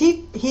 Because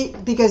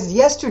because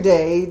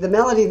yesterday, the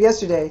melody of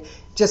yesterday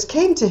just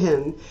came to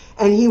him,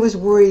 and he was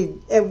worried.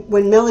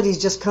 When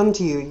melodies just come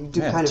to you, you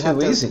do kind of have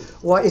to. Easy.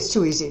 It's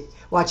too easy.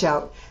 Watch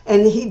out.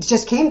 And he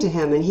just came to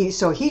him, and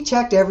he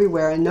checked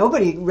everywhere, and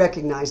nobody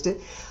recognized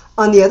it.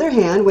 On the other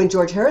hand, when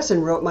George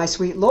Harrison wrote My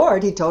Sweet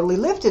Lord, he totally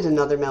lifted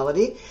another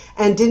melody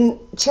and didn't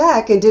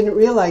check and didn't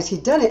realize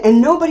he'd done it.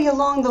 And nobody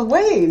along the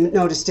way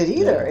noticed it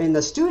either. Yeah. In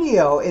the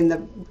studio, in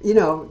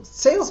the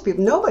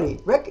salespeople, nobody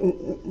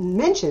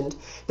mentioned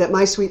that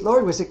My Sweet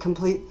Lord was a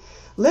complete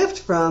lift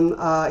from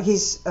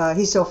He's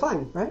So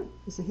Fine, right?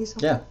 Is it He's So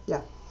Fine?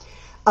 Yeah.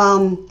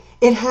 Yeah.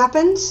 It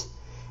happens.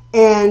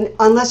 And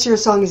unless your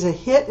song is a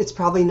hit, it's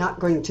probably not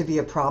going to be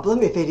a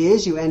problem. If it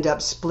is, you end up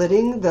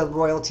splitting the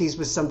royalties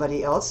with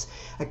somebody else.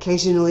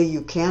 Occasionally, you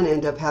can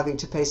end up having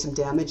to pay some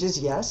damages,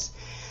 yes.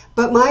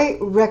 But my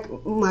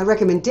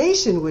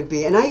recommendation would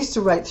be, and I used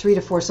to write 3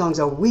 to 4 songs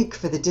a week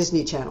for the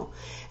Disney Channel.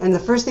 And the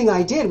first thing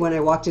I did when I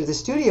walked into the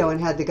studio and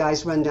had the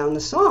guys run down the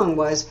song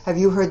was, have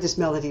you heard this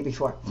melody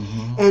before?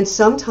 Mm-hmm. And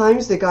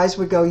sometimes the guys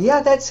would go,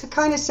 yeah, that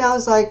kind of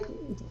sounds like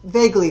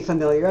vaguely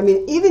familiar. I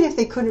mean, even if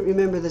they couldn't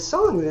remember the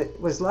song that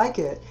was like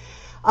it,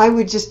 I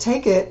would just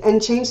take it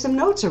and change some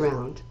notes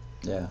around.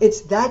 Yeah.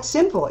 It's that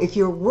simple. If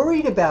you're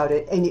worried about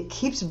it and it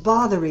keeps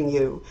bothering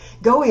you,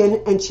 go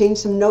in and change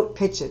some note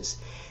pitches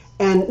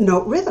and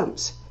note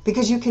rhythms,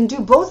 because you can do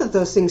both of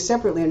those things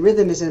separately, and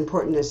rhythm is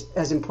important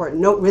as important.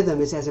 Note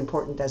rhythm is as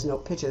important as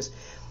note pitches.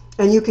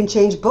 And you can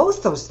change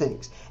both those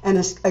things. And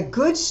a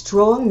good,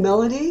 strong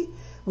melody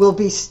will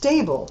be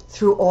stable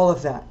through all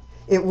of that.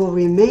 It will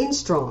remain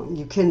strong.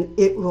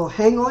 It will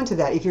hang on to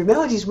that. If your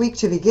melody's weak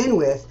to begin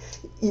with,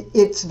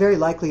 it's very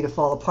likely to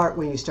fall apart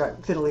when you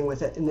start fiddling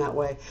with it in that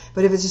way.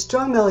 But if it's a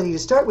strong melody to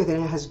start with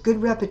and it has good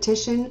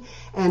repetition,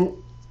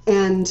 and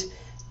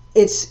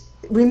it's,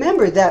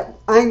 remember that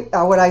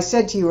what I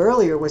said to you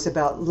earlier was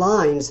about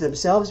lines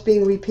themselves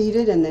being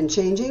repeated and then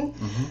changing.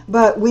 Mm-hmm.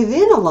 But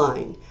within a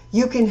line,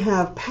 you can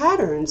have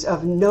patterns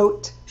of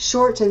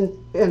short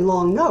and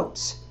long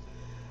notes.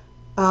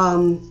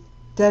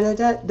 Da, da,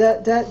 da, da,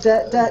 da,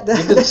 da, da.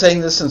 You've been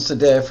saying this since the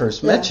day I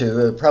first met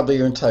you, probably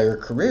your entire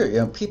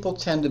career. People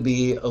tend to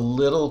be a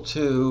little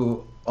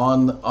too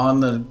on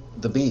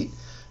the beat,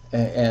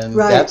 and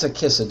right. That's a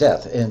kiss of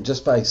death. And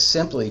just by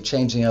simply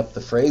changing up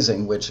the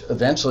phrasing, which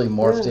eventually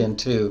morphed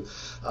into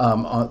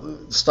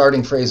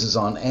starting phrases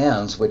on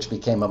ands, which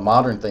became a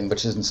modern thing,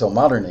 which isn't so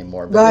modern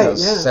anymore. But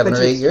 7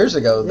 or 8 years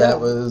ago,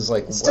 that was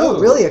like, it's still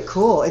really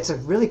it's a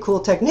really cool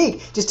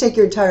technique. Just take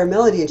your entire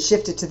melody and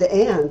shift it to the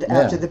and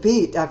after the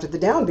beat, after the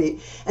downbeat,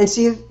 and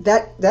see if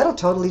that'll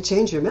totally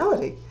change your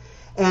melody.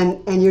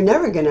 And you're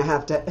never going to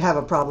have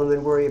a problem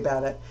and worry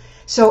about it.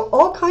 So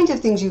all kinds of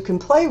things you can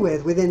play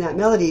with within that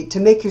melody to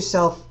make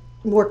yourself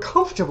more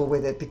comfortable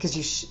with it,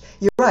 because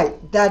you're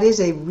right, that is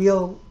a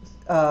real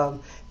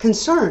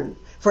concern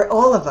for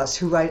all of us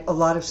who write a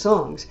lot of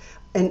songs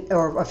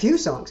or a few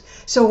songs.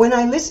 So when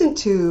I listen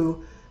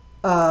to,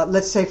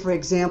 let's say, for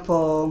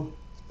example,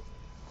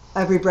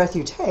 Every Breath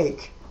You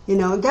Take,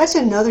 that's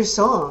another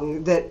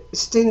song that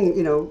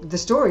Sting, the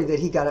story that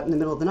he got up in the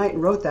middle of the night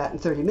and wrote that in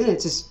 30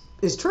 minutes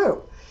is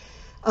true.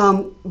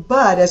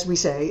 But as we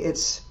say,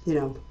 it's,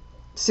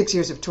 6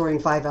 years of touring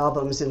 5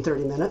 albums in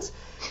 30 minutes.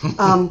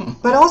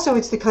 But also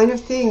it's the kind of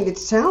thing that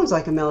sounds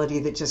like a melody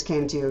that just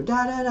came to you.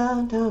 Da da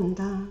da da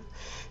da.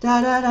 Da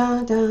da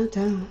da da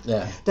da.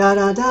 Yeah. Da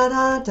da da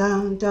da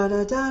da da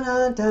da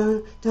da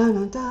da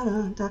da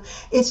da da.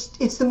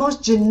 It's the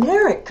most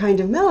generic kind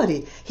of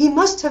melody. He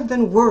must have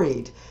been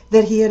worried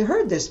that he had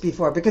heard this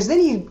before, because then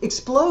he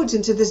explodes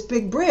into this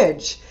big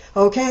bridge.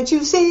 Oh, can't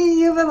you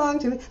see you belong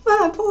to me,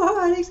 my poor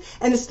heartaches?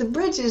 And it's the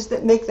bridges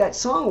that make that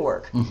song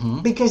work,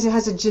 because it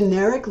has a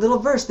generic little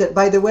verse that,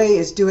 by the way,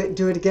 is do it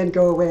again,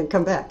 go away, and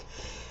come back.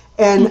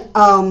 And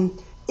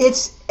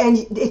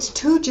it's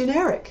too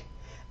generic.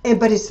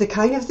 But it's the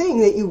kind of thing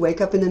that you wake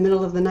up in the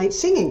middle of the night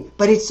singing.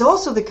 But it's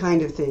also the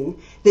kind of thing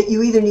that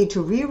you either need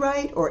to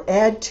rewrite or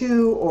add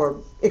to, or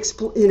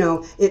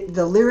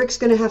the lyric's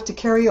going to have to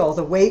carry all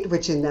the weight,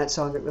 which in that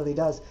song it really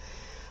does.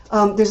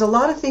 There's a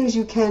lot of things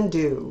you can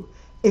do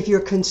if you're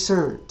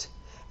concerned.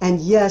 And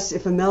yes,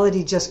 if a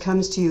melody just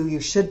comes to you, you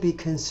should be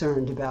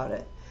concerned about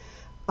it.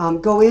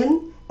 Go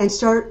in and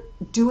start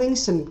doing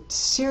some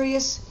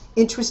serious,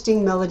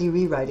 interesting melody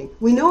rewriting.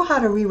 We know how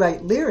to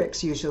rewrite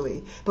lyrics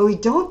usually, but we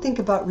don't think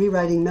about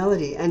rewriting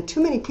melody. And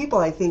too many people,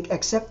 I think,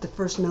 accept the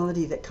first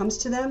melody that comes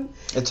to them.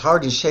 It's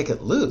hard to shake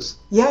it loose.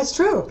 Yeah, it's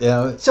true.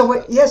 Yeah. So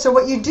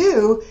what you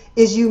do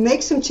is you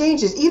make some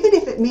changes, even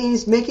if it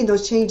means making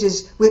those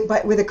changes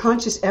with a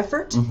conscious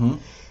effort.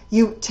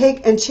 You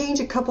take and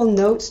change a couple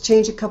notes,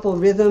 change a couple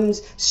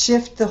rhythms,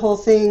 shift the whole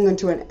thing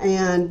into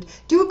and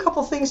do a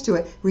couple things to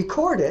it,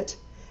 record it,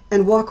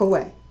 and walk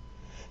away.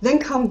 Then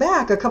come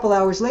back a couple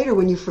hours later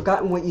when you've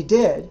forgotten what you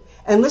did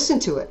and listen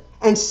to it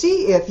and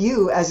see if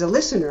you, as a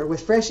listener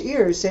with fresh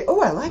ears, say,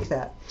 oh, I like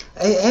that.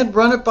 And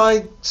run it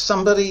by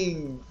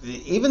somebody,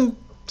 even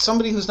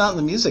somebody who's not in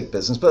the music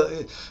business.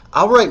 But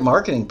I'll write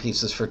marketing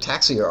pieces for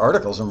Taxi or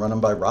articles and run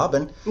them by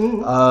Robin.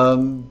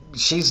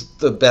 She's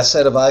the best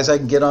set of eyes I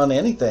can get on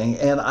anything.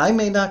 And I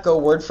may not go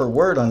word for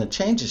word on the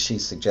changes she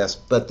suggests,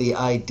 but the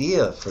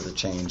idea for the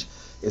change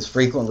is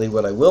frequently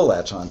what I will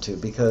latch onto,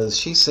 because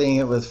she's seeing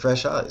it with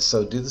fresh eyes.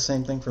 So do the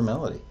same thing for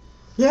melody.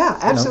 Yeah,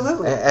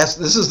 absolutely.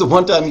 This is the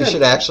one time you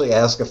should actually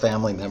ask a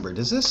family member,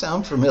 does this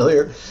sound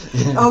familiar?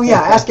 Oh yeah,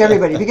 ask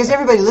everybody, because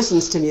everybody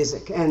listens to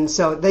music, and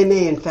so they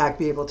may in fact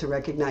be able to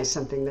recognize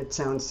something that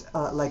sounds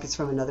like it's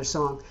from another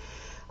song.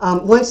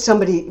 Once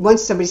somebody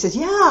says,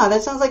 yeah,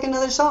 that sounds like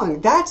another song,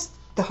 that's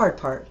the hard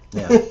part.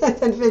 Yeah.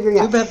 And figuring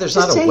out. Too bad there's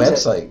not a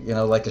website,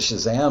 like a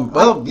Shazam.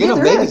 Well,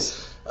 maybe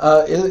is.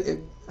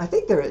 I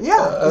think there is.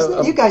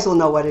 Yeah, you guys will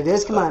know what it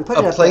is. Come on, put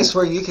it up. A place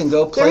where you can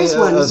go play a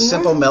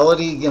simple there?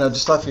 Melody,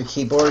 just off your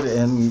keyboard,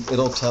 and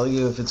it'll tell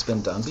you if it's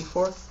been done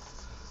before.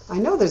 I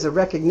know there's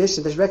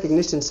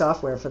recognition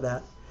software for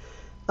that.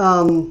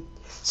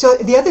 So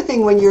the other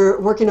thing when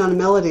you're working on a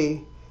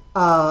melody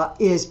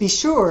is be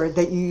sure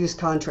that you use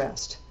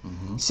contrast.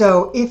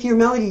 So if your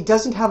melody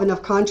doesn't have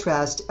enough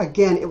contrast,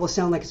 again, it will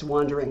sound like it's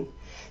wandering.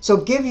 So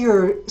give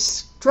your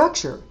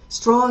structure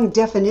strong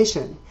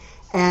definition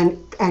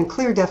and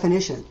clear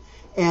definition,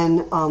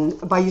 and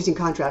by using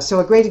contrast.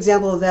 So a great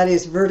example of that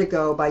is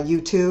Vertigo by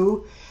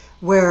U2,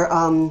 where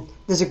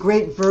there's a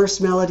great verse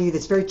melody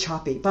that's very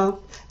choppy. Bum,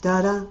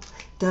 da da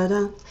da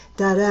da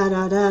da da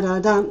da da da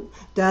da da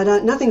da.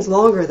 Nothing's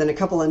longer than a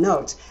couple of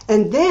notes,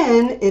 and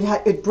then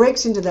it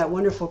breaks into that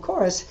wonderful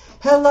chorus.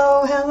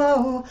 Hello,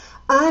 hello,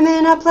 I'm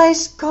in a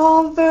place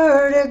called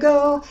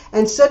Vertigo,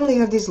 and suddenly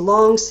you have these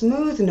long,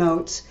 smooth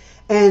notes.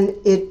 And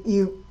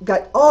you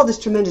got all this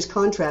tremendous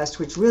contrast,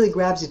 which really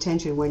grabs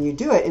attention when you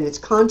do it, and it's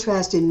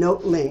contrast in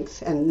note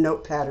length and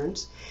note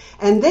patterns.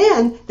 And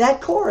then that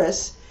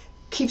chorus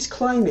keeps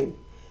climbing.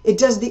 It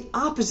does the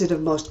opposite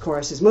of most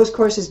choruses. Most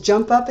choruses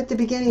jump up at the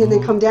beginning and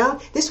then come down.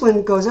 This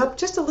one goes up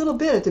just a little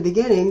bit at the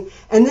beginning,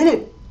 and then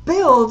it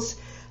builds.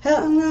 I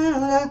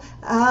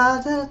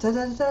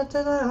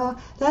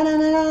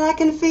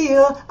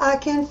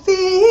can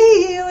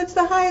feel, it's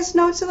the highest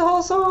notes of the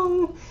whole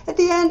song at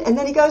the end, and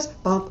then he goes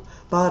bump,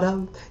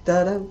 ba-dum,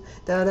 da-dum,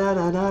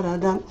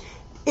 da-da-da-da-da-dum.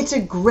 It's a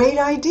great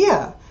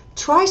idea.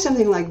 Try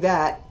something like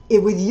that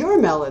with your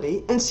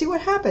melody and see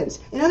what happens.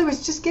 In other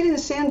words, just get in the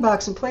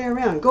sandbox and play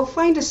around. Go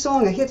find a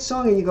song, a hit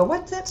song, and you go,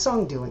 what's that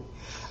song doing?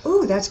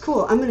 Ooh, that's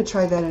cool. I'm going to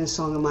try that in a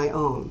song of my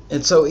own.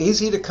 It's so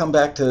easy to come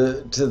back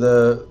to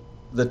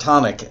the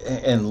tonic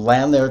and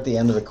land there at the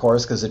end of the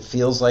chorus, because it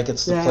feels like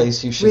it's the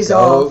place you should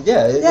go.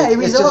 Yeah, it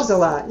resolves a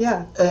lot.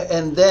 Yeah.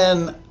 And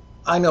then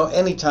I know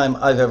any time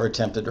I've ever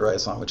attempted to write a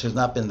song, which has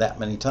not been that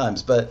many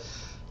times, but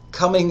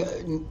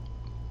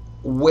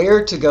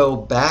where to go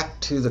back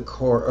to the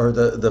core or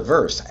the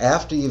verse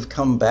after you've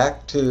come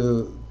back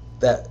to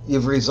that,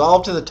 you've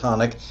resolved to the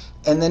tonic,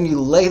 and then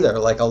you lay there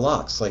like a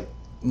lox, like,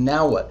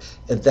 now what?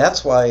 And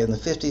that's why in the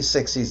 50s,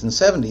 60s, and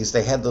 70s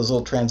they had those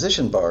little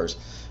transition bars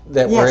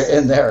that Yes. were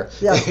in there.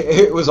 Yeah.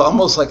 It was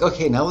almost like,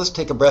 okay, now let's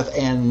take a breath,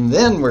 and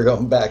then we're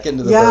going back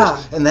into the Yeah.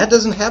 verse. And that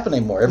doesn't happen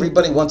anymore.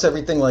 Everybody wants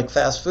everything like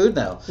fast food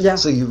now. Yeah.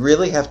 So you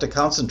really have to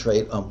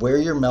concentrate on where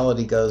your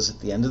melody goes at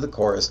the end of the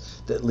chorus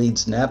that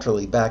leads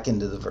naturally back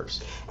into the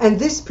verse. And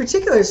this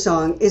particular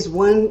song is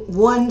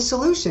one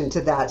solution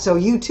to that. So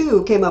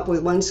U2 came up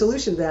with one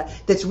solution to that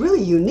that's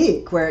really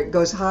unique, where it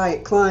goes high,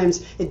 it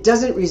climbs, it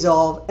doesn't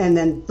resolve, and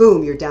then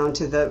boom, you're down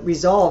to the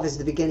resolve is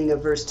the beginning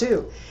of verse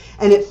 2.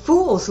 And it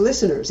fools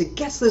listeners. It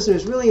gets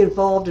listeners really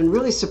involved and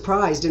really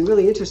surprised and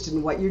really interested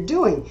in what you're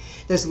doing.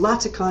 There's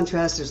lots of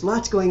contrast. There's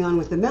lots going on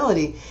with the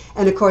melody.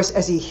 And of course,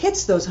 as he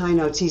hits those high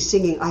notes, he's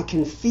singing, I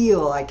can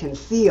feel.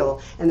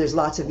 And there's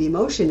lots of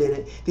emotion in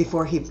it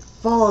before he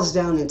falls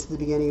down into the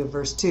beginning of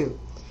verse 2.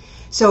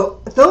 So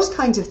those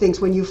kinds of things,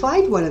 when you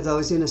find one of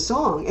those in a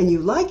song and you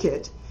like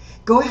it,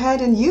 go ahead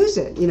and use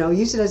it.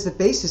 Use it as the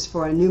basis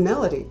for a new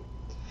melody.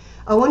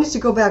 I wanted to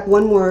go back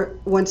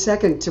one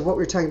second to what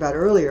we were talking about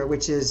earlier,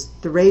 which is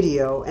the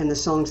radio and the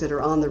songs that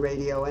are on the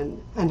radio,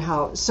 and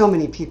how so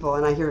many people,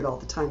 and I hear it all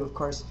the time, of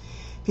course,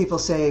 people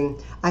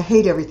saying, I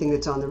hate everything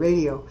that's on the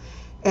radio.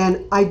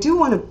 And I do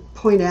want to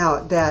point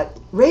out that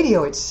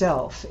radio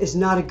itself is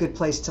not a good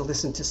place to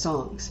listen to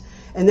songs.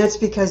 And that's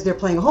because they're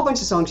playing a whole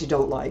bunch of songs you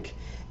don't like.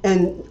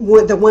 And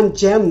the one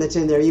gem that's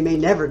in there you may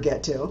never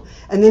get to.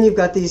 And then you've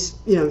got these,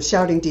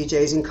 shouting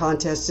DJs and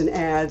contests and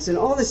ads and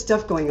all this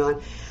stuff going on.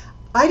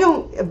 I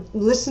don't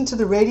listen to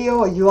the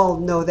radio. You all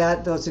know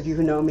that, those of you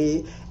who know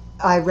me.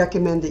 I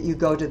recommend that you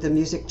go to the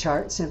music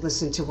charts and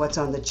listen to what's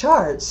on the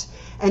charts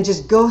and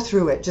just go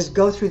through it. Just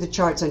go through the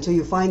charts until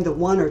you find the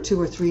 1 or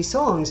 2 or 3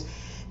 songs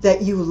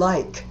that you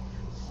like.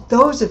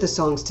 Those are the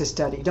songs to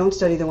study. Don't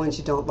study the ones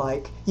you don't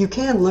like. You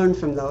can learn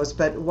from those,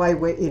 but why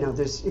wait?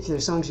 If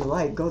there's songs you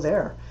like, go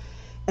there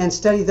and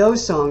study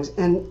those songs.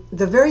 And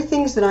the very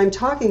things that I'm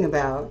talking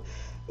about,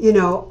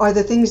 are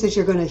the things that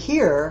you're going to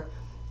hear,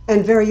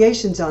 and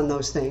variations on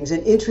those things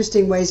and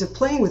interesting ways of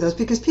playing with those,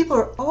 because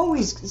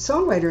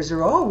songwriters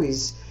are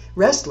always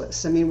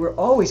restless. I mean, we're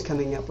always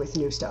coming up with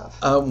new stuff.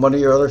 One of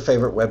your other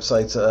favorite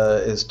websites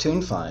is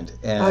TuneFind,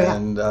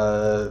 and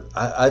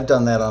I've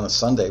done that on a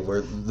Sunday,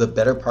 where the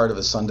better part of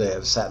a Sunday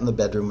I've sat in the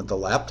bedroom with the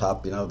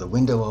laptop, the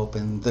window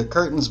open, the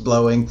curtains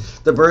blowing,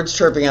 the birds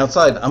chirping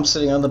outside. I'm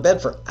sitting on the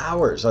bed for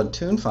hours on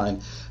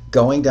TuneFind,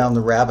 going down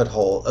the rabbit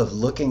hole of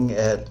looking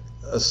at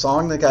a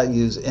song that got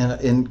used,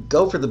 and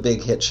go for the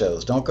big hit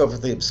shows. Don't go for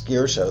the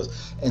obscure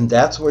shows. And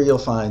that's where you'll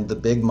find the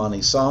big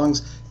money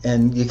songs.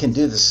 And you can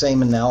do the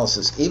same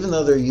analysis, even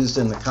though they're used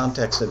in the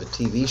context of a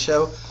TV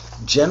show.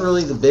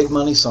 Generally, the big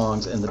money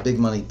songs and the big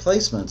money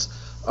placements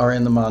are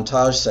in the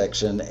montage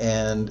section,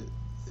 and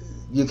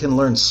you can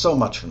learn so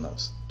much from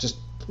those. Just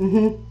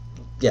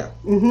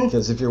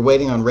because if you're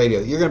waiting on radio,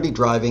 you're going to be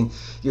driving,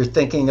 you're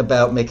thinking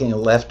about making a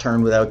left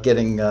turn without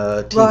getting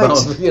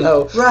T-boned.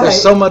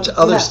 There's so much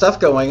other stuff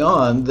going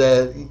on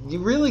that you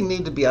really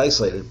need to be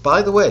isolated.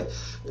 By the way,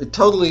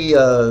 totally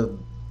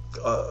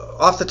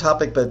off the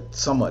topic, but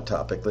somewhat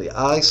topically,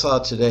 I saw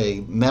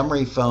today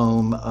memory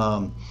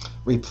foam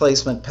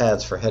replacement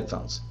pads for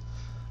headphones.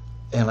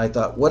 And I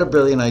thought, what a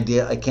brilliant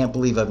idea. I can't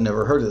believe I've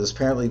never heard of this.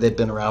 Apparently they've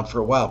been around for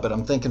a while. But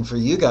I'm thinking for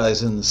you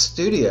guys in the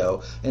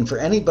studio, and for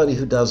anybody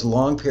who does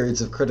long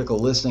periods of critical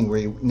listening where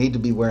you need to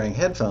be wearing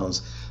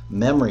headphones,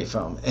 memory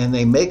foam. And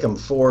they make them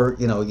for,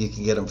 you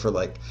can get them for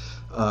like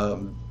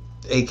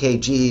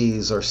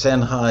AKGs or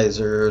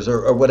Sennheisers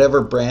or whatever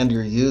brand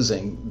you're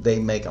using, they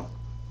make them.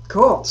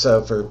 Cool.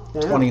 So for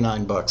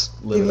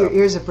 $29, give your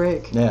ears a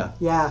break. Yeah.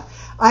 Yeah.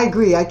 I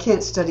agree. I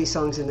can't study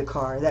songs in the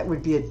car. That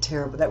would be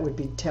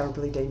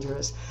terribly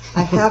dangerous.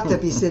 I have to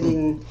be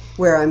sitting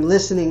where I'm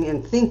listening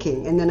and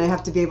thinking, and then I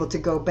have to be able to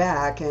go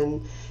back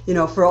and,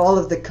 for all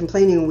of the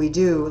complaining we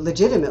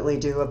legitimately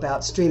do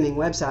about streaming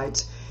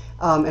websites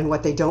and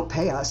what they don't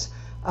pay us.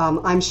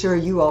 I'm sure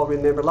you all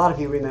remember, a lot of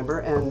you remember,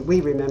 and we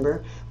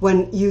remember,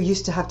 when you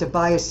used to have to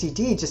buy a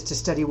CD just to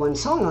study one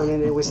song on it,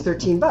 and it was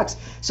 $13.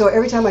 So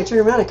every time I turn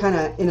around, I kind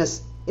of,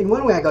 in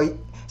one way I go,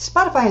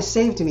 Spotify has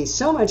saved me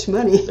so much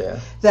money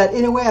that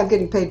in a way I'm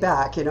getting paid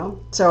back,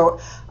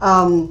 So,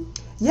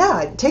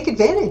 take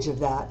advantage of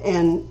that.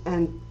 And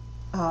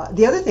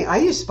the other thing, I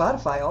use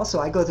Spotify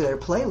also. I go to their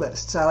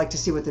playlists. I like to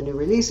see what the new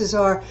releases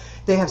are.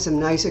 They have some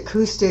nice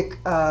acoustic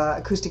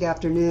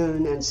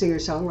afternoon and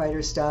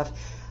singer-songwriter stuff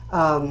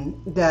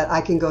that I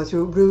can go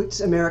through.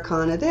 Roots,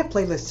 Americana. They have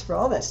playlists for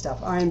all that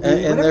stuff. R&B,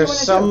 and there's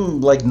some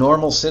like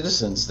normal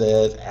citizens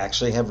that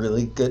actually have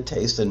really good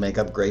taste and make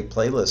up great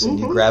playlists, and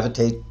you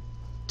gravitate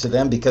to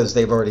them because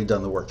they've already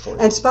done the work for you.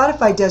 And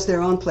Spotify does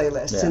their own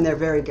playlists, and they're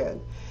very good.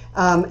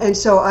 And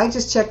so I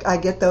just I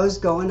get those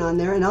going on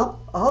there, and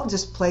I'll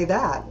just play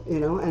that,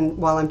 and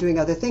while I'm doing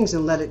other things,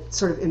 and let it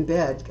sort of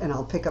embed, and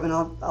I'll pick up, and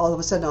all of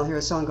a sudden I'll hear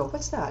a song and go,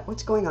 what's that?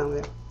 What's going on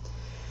with it?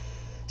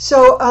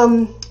 So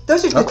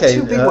those are the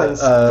two big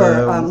ones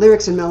for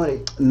lyrics and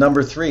melody.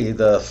 Number 3,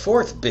 the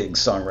fourth big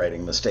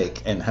songwriting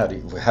mistake, and how do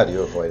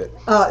you avoid it?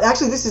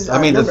 Actually, this is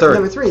the third.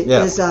 Number 3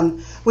 is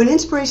when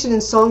inspiration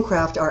and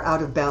songcraft are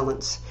out of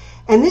balance.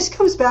 And this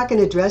comes back and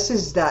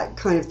addresses that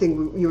kind of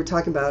thing you were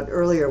talking about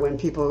earlier when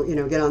people,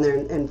 get on there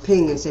and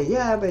ping and say,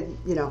 yeah, but,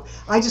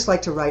 I just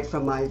like to write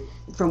from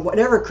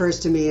whatever occurs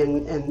to me,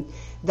 and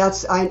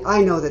that's,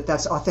 I know that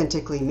that's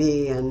authentically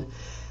me. And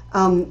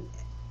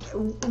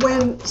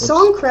when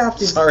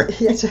Songcraft is... Sorry.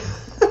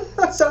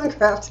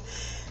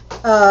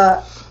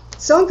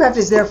 Songcraft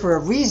is there for a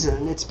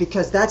reason. It's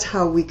because that's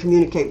how we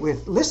communicate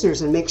with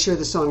listeners and make sure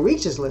the song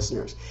reaches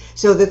listeners.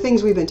 So the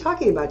things we've been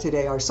talking about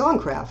today are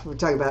Songcraft. We're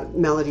talking about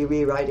melody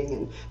rewriting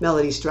and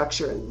melody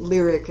structure and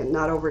lyric and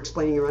not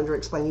over-explaining or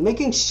under-explaining,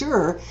 making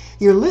sure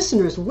your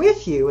listener's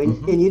with you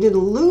and you didn't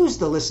lose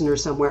the listener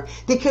somewhere,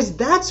 because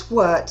that's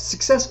what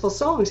successful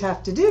songs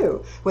have to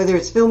do. Whether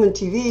it's film and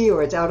TV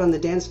or it's out on the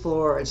dance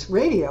floor or it's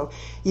radio,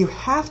 you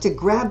have to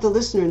grab the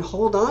listener and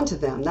hold on to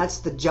them. That's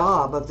the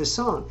job of the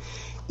song.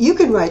 You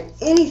can write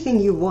anything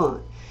you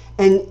want,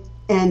 and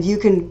you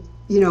can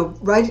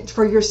write it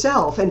for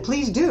yourself, and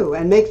please do,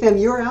 and make them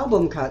your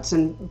album cuts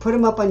and put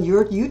them up on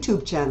your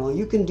YouTube channel.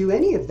 You can do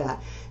any of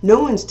that. No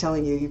one's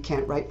telling you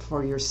can't write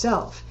for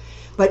yourself.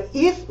 But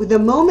if the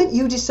moment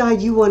you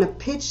decide you want to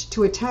pitch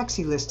to a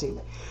taxi listing,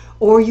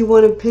 or you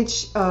want to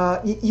pitch,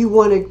 you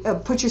want to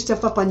put your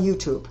stuff up on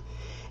YouTube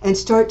and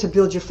start to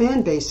build your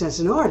fan base as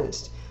an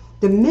artist,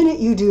 the minute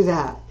you do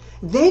that,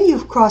 then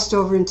you've crossed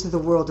over into the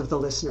world of the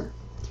listener.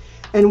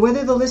 And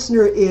whether the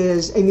listener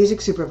is a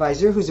music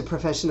supervisor who's a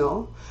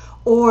professional,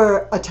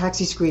 or a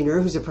taxi screener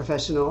who's a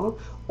professional,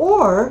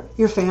 or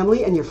your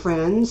family and your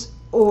friends,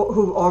 or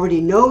who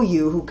already know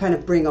you, who kind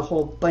of bring a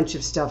whole bunch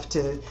of stuff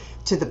to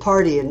the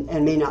party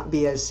and may not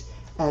be as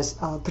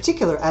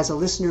particular as a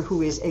listener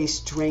who is a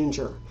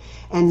stranger.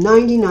 And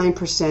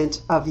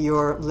 99% of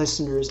your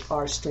listeners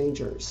are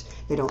strangers.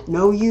 They don't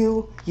know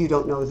you, you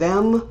don't know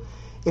them.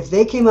 If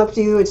they came up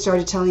to you and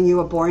started telling you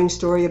a boring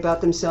story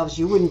about themselves,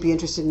 you wouldn't be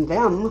interested in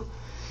them.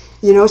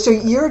 So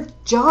your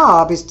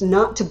job is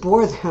not to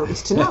bore them.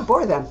 It's to not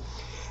bore them.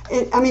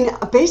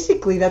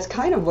 Basically, that's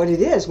kind of what it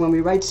is when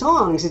we write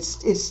songs.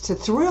 It's to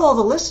thrill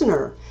the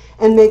listener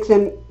and make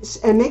them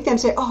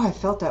say, "Oh, I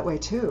felt that way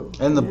too."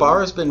 And the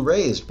bar has been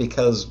raised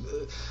because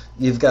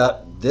you've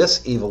got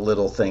this evil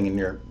little thing in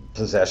your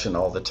possession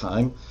all the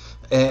time,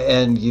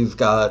 and you've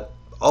got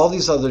all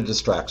these other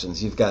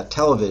distractions. You've got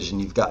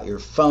television, you've got your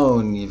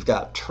phone, you've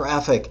got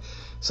traffic.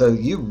 So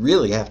you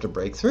really have to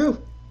break through.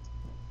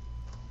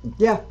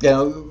 Yeah.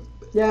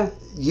 Yeah.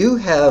 You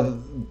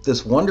have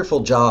this wonderful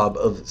job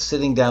of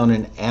sitting down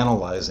and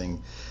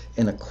analyzing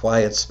in a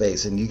quiet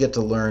space, and you get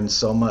to learn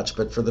so much.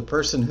 But for the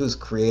person who's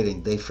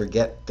creating, they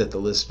forget that the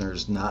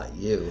listener's not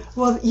you.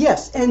 Well,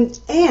 yes, and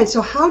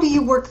so how do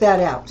you work that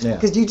out? Yeah.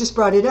 Because you just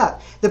brought it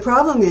up. The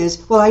problem is,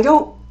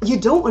 you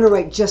don't want to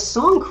write just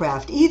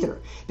Songcraft either,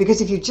 because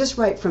if you just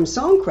write from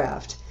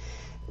Songcraft,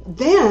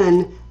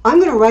 then I'm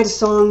going to write a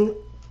song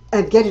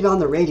and get it on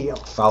the radio.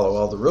 Follow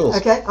all the rules.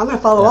 Okay, I'm going to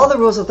follow all the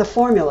rules of the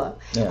formula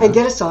and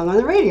get a song on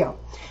the radio.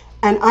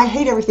 And I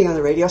hate everything on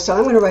the radio, so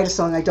I'm going to write a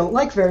song I don't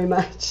like very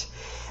much.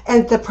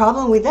 And the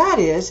problem with that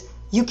is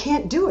you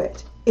can't do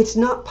it. It's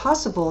not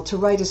possible to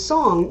write a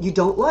song you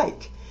don't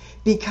like,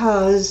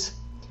 because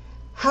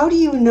how do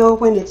you know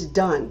when it's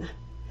done?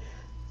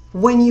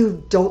 When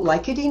you don't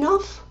like it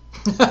enough?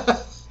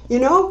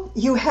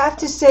 You have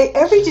to say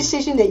every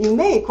decision that you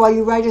make while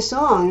you write a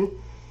song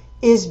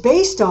is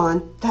based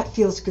on, that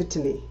feels good to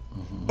me.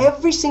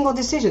 Every single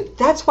decision.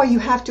 That's why you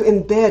have to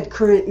embed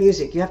current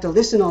music. You have to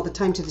listen all the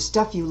time to the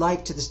stuff you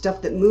like, to the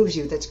stuff that moves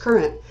you, that's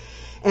current.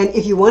 And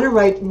if you want to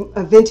write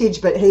a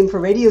vintage but aim for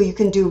radio, you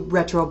can do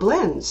retro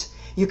blends.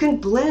 You can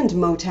blend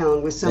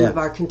Motown with some of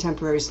our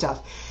contemporary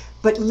stuff.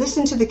 But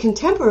listen to the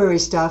contemporary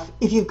stuff.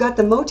 If you've got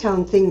the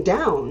Motown thing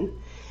down,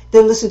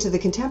 then listen to the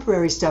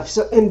contemporary stuff.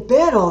 So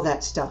embed all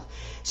that stuff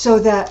so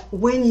that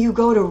when you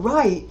go to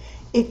write,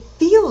 it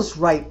feels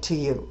right to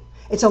you.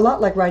 It's a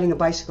lot like riding a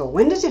bicycle.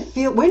 When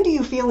do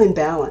you feel in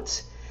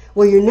balance?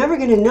 Well, you're never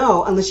going to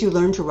know unless you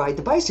learn to ride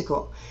the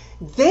bicycle.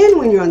 Then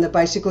when you're on the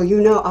bicycle,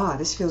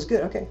 this feels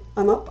good. Okay,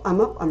 I'm up,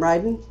 I'm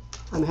riding,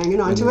 I'm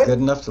hanging on to it. Good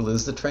enough to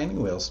lose the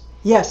training wheels.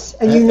 Yes,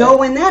 and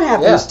when that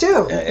happens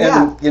too.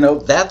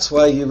 And that's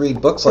why you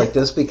read books like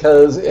this,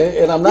 because,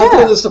 and I'm not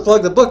doing this to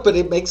plug the book, but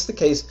it makes the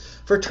case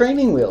for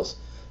training wheels.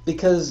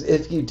 Because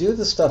if you do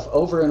the stuff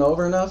over and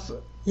over enough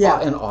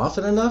and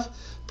often enough,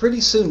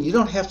 pretty soon you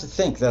don't have to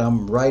think that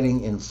I'm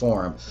writing in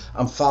form,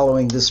 I'm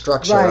following this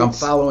structure, I'm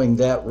following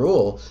that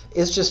rule.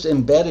 It's just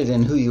embedded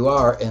in who you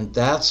are, and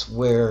that's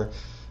where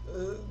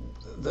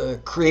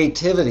the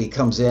creativity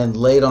comes in,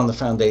 laid on the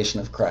foundation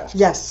of craft.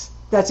 Yes,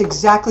 that's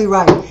exactly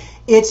right.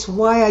 It's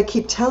why I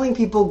keep telling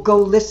people, go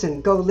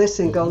listen, go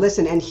listen, go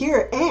listen, and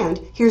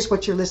here's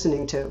what you're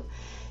listening to.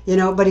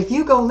 But if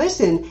you go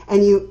listen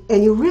and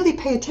you really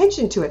pay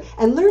attention to it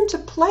and learn to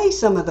play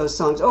some of those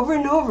songs over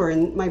and over.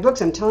 In my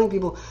books, I'm telling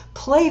people,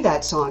 play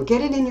that song,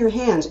 get it in your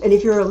hands. And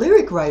if you're a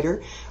lyric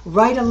writer,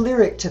 write a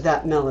lyric to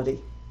that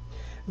melody.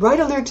 write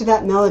a lyric to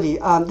that melody.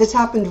 This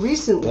happened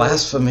recently.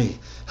 Blasphemy.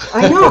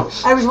 I know.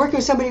 I was working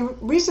with somebody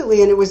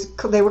recently, and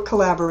they were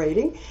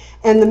collaborating,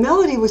 and the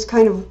melody was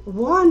kind of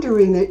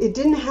wandering. It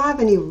didn't have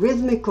any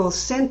rhythmical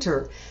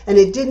center, and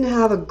it didn't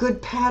have a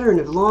good pattern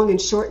of long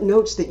and short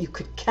notes that you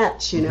could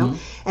catch, you know,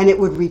 and it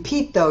would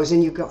repeat those,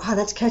 and you go, oh,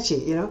 that's catchy,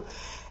 you know.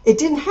 It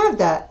didn't have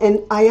that,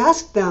 and I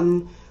asked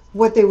them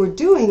what they were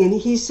doing, and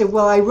he said,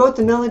 well, I wrote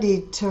the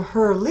melody to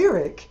her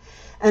lyric,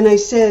 and I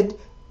said,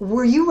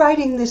 were you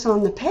writing this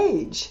on the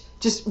page,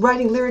 just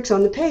writing lyrics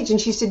on the page? And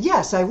she said,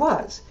 yes, I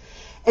was.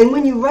 And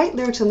when you write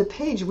lyrics on the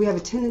page, we have a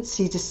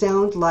tendency to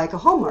sound like a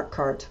Hallmark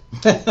card.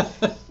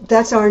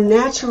 That's our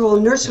natural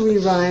nursery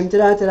rhyme. Da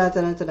da da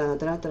da da da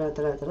da da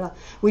da da.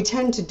 We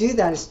tend to do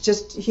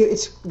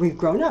that. We've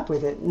grown up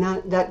with it.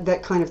 Not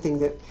that kind of thing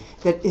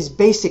that is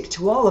basic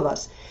to all of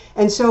us.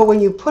 And so when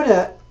you put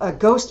a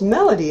ghost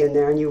melody in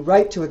there, and you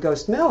write to a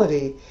ghost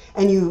melody,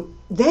 and you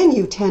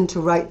tend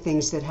to write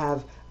things that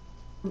have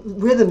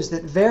rhythms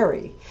that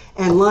vary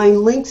and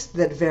line lengths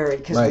that vary,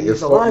 because we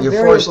use a lot of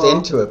variable. You're forced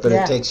into it, but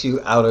it takes you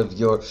out of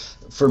your.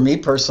 For me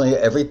personally,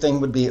 everything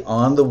would be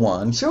on the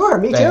one. Sure,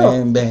 me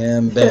bam, too.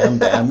 Bam, bam,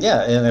 bam.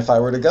 Yeah, and if I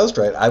were to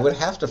ghostwrite, I would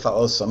have to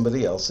follow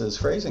somebody else's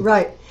phrasing.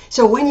 Right.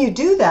 So when you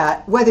do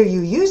that, whether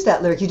you use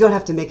that lyric, you don't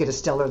have to make it a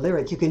stellar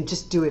lyric. You can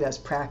just do it as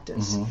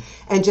practice,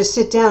 and just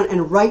sit down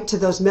and write to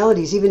those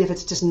melodies, even if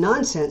it's just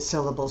nonsense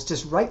syllables.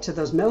 Just write to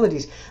those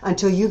melodies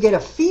until you get a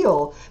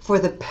feel for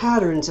the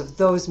patterns of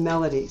those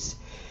melodies.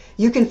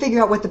 You can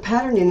figure out what the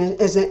pattern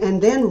is,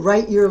 and then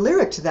write your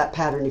lyric to that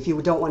pattern if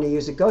you don't want to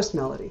use a ghost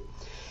melody.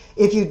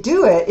 If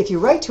you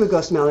write to a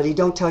ghost melody,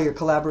 don't tell your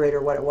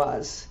collaborator what it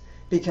was,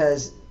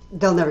 because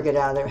they'll never get it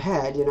out of their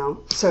head, you know.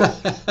 So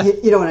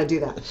you don't want to do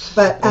that.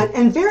 But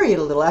and vary it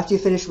a little after you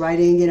finish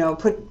writing, you know.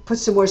 Put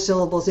some more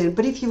syllables in.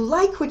 But if you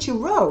like what you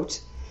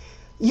wrote,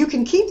 you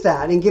can keep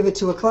that and give it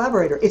to a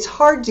collaborator. It's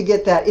hard to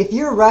get that. If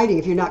you're writing,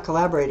 if you're not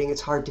collaborating,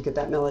 it's hard to get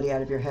that melody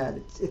out of your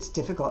head. It's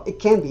difficult. It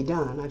can be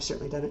done. I've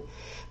certainly done it.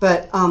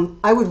 But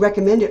I would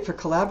recommend it for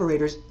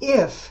collaborators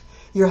if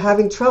you're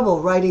having trouble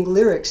writing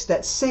lyrics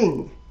that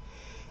sing.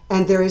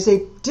 And there is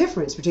a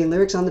difference between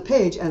lyrics on the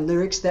page and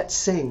lyrics that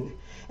sing.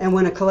 And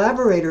when a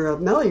collaborator, a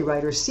melody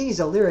writer, sees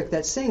a lyric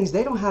that sings,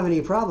 they don't have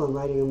any problem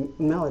writing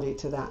a melody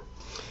to that.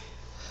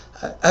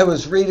 I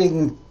was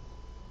reading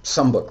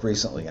some book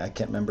recently, I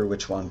can't remember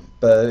which one,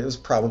 but it was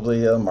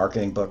probably a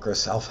marketing book or a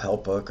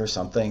self-help book or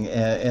something,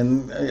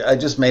 and I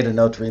just made a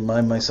note to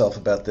remind myself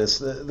about this.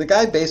 The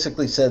guy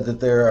basically said that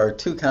there are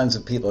two kinds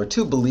of people, or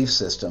two belief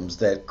systems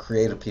that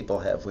creative people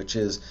have, which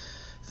is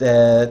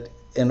that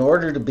in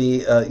order to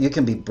be, you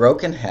can be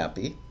broke and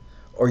happy,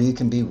 or you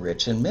can be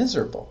rich and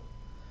miserable.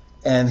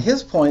 And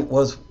his point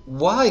was,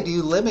 why do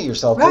you limit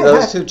yourself to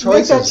those two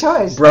choices? Make that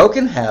choice. Broke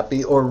and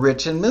happy or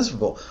rich and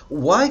miserable.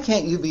 Why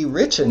can't you be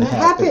rich and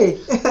happy?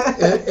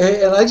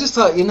 And I just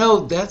thought,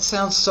 that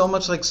sounds so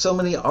much like so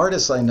many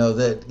artists I know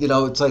that,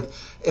 it's like,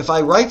 if I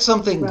write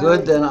something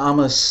good, then I'm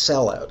a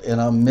sellout and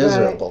I'm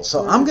miserable. Right.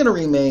 So I'm going to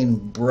remain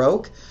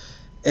broke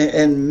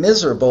and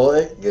miserable.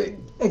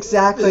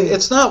 Exactly.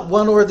 It's not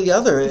one or the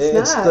other.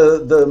 It's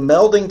the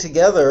melding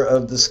together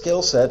of the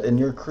skill set and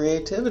your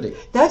creativity.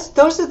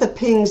 Those are the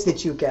pings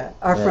that you get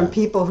from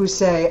people who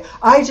say,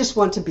 I just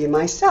want to be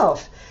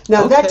myself.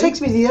 Now that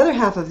takes me to the other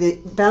half of the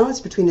balance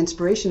between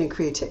inspiration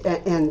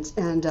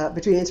and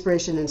between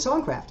inspiration and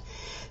songcraft.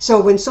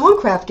 So when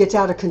songcraft gets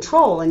out of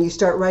control and you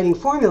start writing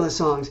formula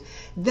songs,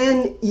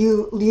 then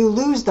you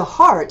lose the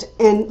heart,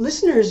 and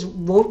listeners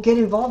won't get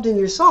involved in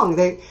your song.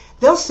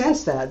 They'll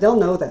sense that. They'll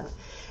know that.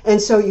 And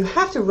so you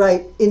have to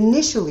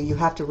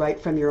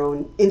write from your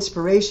own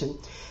inspiration.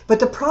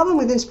 But the problem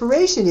with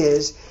inspiration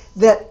is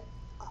that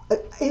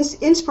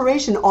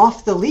inspiration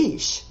off the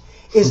leash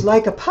is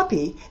like a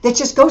puppy that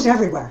just goes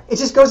everywhere. It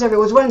just goes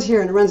everywhere. It runs here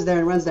and it runs there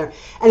and runs there.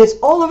 And it's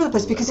all over the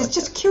place because it's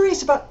just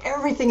curious about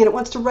everything, and it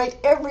wants to write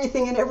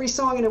everything in every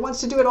song, and it wants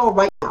to do it all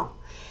right now.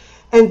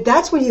 And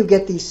that's when you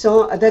get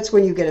that's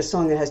when you get a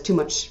song that has too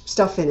much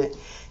stuff in it.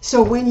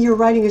 So when you're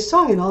writing a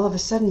song and all of a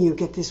sudden you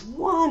get this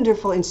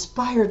wonderful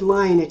inspired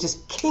line, it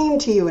just came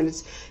to you, and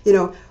it's,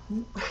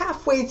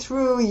 halfway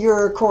through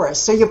your chorus.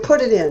 So you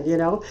put it in,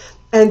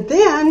 and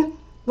then,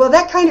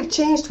 that kind of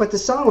changed what the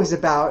song was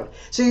about.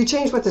 So you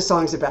change what the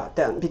song's about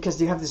then,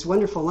 because you have this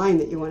wonderful line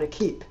that you want to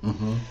keep.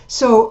 Mm-hmm.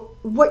 So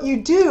what you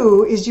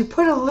do is you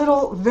put a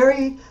little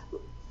very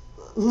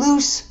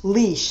loose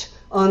leash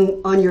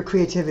on your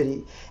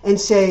creativity and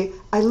say,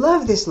 I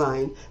love this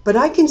line, but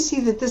I can see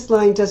that this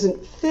line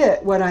doesn't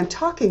fit what I'm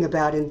talking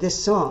about in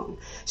this song.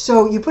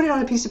 So you put it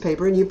on a piece of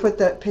paper, and you put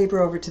that paper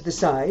over to the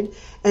side,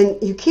 and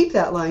you keep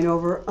that line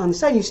over on the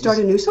side, and you start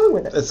a new song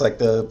with it. It's like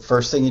the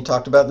first thing you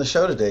talked about in the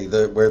show today,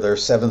 where there are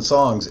 7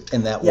 songs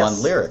in that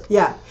one lyric.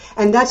 Yeah,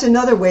 and that's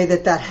another way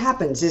that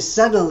happens, is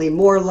suddenly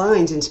more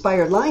lines,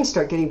 inspired lines,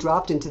 start getting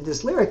dropped into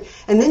this lyric,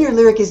 and then your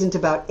lyric isn't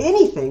about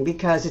anything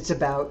because it's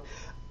about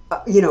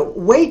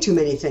way too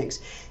many things,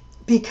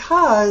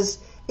 because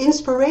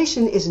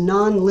inspiration is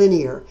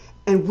non-linear,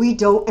 and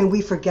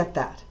we forget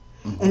that.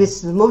 Mm-hmm. And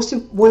it's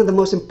one of the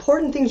most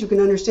important things you can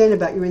understand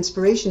about your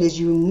inspiration is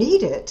you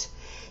need it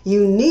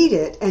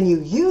and you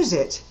use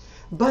it,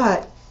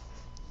 but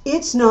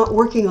it's not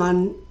working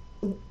on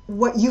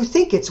what you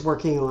think it's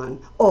working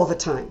on all the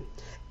time.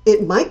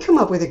 It might come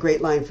up with a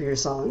great line for your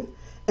song,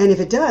 and if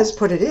it does,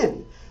 put it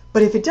in.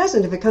 But if it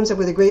doesn't, if it comes up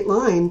with a great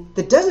line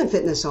that doesn't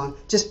fit in the song,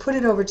 just put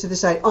it over to the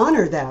side,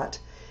 honor that,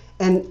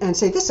 and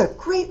say, this is a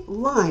great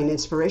line,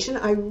 inspiration.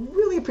 I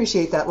really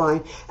appreciate that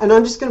line, and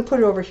I'm just going to put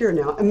it over here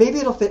now, and maybe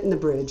it'll fit in the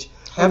bridge.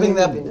 Having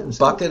that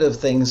bucket of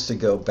things to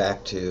go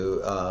back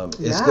to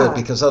is good,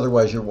 because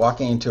otherwise you're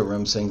walking into a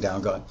room sitting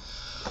down going,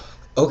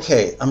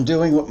 okay, I'm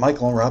doing what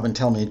Michael and Robin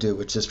tell me to do,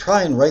 which is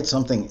try and write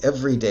something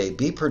every day.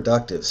 Be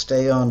productive.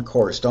 Stay on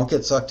course. Don't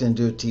get sucked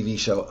into a TV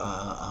show.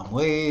 I'm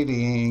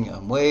waiting.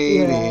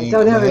 Yeah,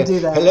 don't ever do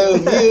that. Hello,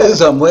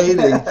 views. I'm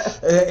waiting.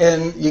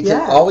 And you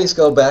can always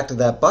go back to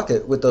that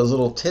bucket with those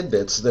little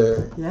tidbits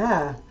there.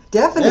 Yeah.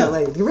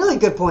 Definitely. Yeah. Really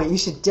good point. You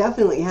should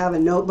definitely have a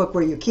notebook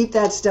where you keep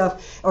that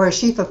stuff, or a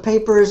sheaf of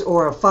papers,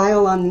 or a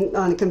file on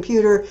a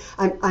computer.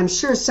 I'm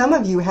sure some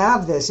of you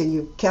have this and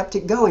you kept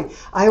it going.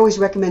 I always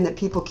recommend that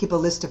people keep a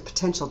list of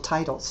potential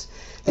titles.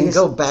 And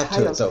go back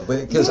to it, though,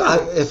 because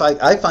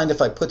I find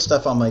if I put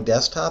stuff on my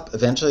desktop,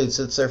 eventually it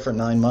sits there for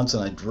 9 months,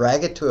 and I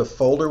drag it to a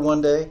folder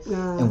one day,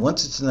 and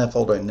once it's in that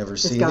folder, I never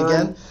see it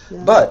again.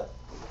 Yeah. But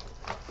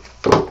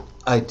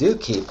I do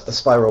keep a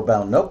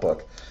spiral-bound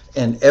notebook.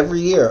 And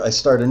every year I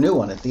start a new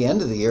one. At the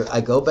end of the year, I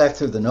go back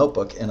through the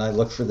notebook and I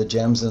look for the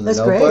gems in the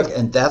notebook. Great.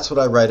 And that's what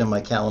I write in my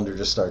calendar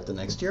to start the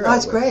next year.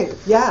 That's great.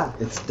 Yeah.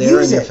 It's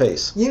there in your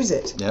face. Use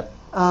it. Yep.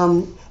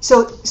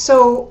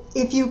 So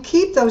if you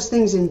keep those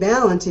things in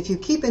balance, if you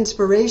keep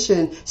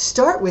inspiration,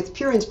 start with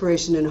pure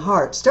inspiration and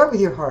heart. Start with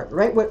your heart.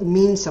 Write what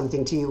means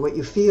something to you, what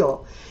you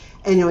feel.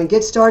 And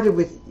get started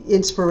with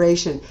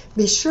inspiration.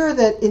 Be sure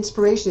that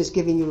inspiration is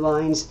giving you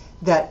lines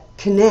that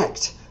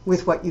connect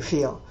with what you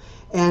feel.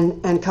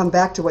 And come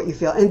back to what you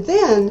feel. And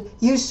then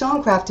use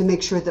Songcraft to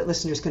make sure that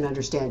listeners can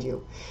understand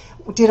you.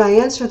 Did I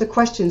answer the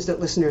questions that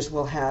listeners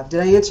will have?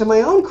 Did I answer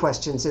my own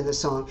questions in the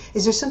song?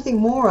 Is there something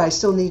more I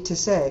still need to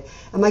say?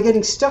 Am I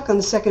getting stuck on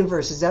the second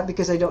verse? Is that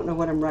because I don't know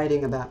what I'm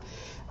writing about?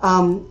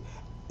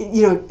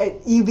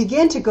 You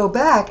begin to go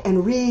back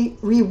and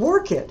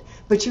rework it.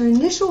 But your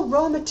initial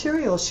raw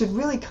material should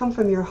really come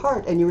from your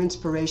heart and your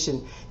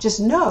inspiration. Just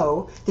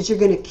know that you're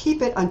going to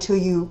keep it until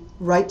you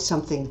write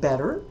something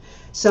better,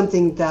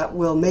 something that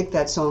will make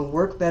that song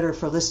work better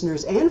for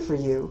listeners and for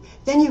you.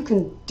 Then you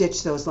can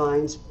ditch those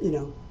lines,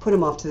 put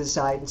them off to the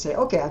side and say,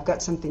 okay, I've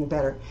got something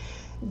better.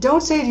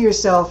 Don't say to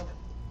yourself,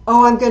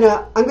 oh,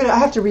 I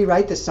have to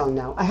rewrite this song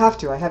now.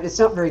 It's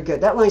not very good.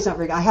 That line's not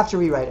very good. I have to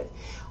rewrite it.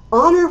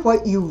 Honor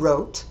what you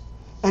wrote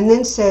and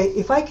then say,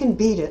 if I can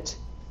beat it,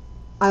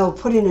 I'll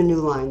put in a new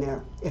line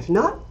there. If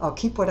not, I'll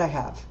keep what I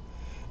have.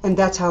 And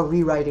that's how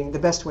the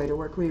best way to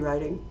work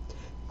rewriting.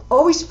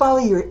 Always follow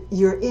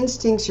your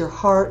instincts, your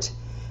heart,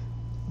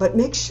 but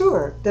make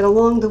sure that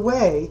along the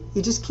way,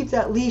 you just keep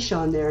that leash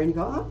on there and you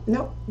go, oh,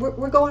 no,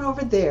 we're going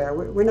over there.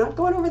 We're not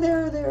going over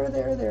there,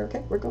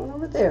 okay? We're going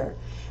over there.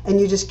 And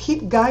you just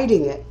keep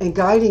guiding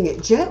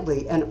it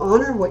gently and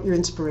honor what your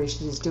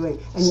inspiration is doing.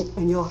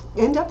 And you'll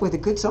end up with a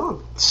good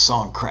song.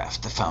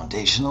 Songcraft, the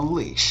foundational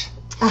leash.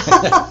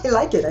 I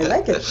like it.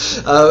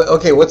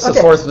 Okay, what's the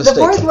fourth mistake? The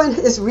fourth one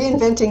is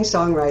reinventing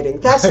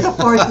songwriting. That's the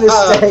fourth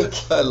mistake.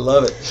 I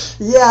love it.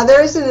 Yeah,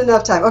 there isn't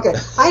enough time. Okay,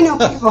 I know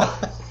people.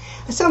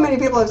 So many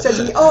people have said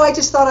to me, I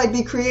just thought I'd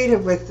be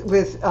creative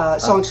with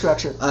song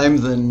structure. I'm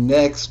the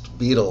next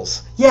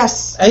Beatles.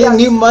 Yes. And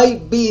you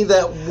might be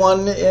that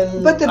one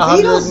in 100 million. But the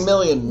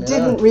Beatles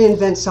didn't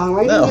reinvent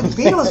songwriting. No.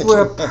 The Beatles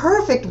were a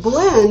perfect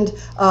blend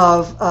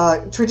of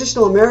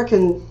traditional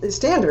American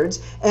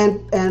standards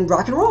and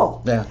rock and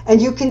roll. Yeah.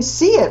 And you can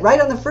see it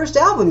right on the first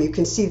album. You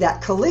can see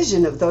that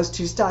collision of those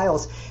two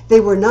styles. They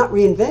were not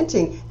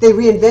reinventing. They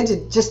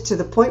reinvented just to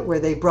the point where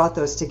they brought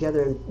those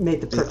together and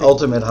made the perfect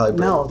ultimate hybrid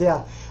meld.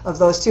 Yeah. Of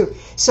those two.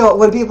 So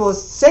when people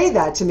say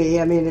that to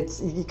me, I mean,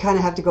 you kind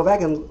of have to go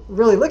back and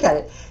really look at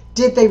it.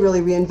 Did they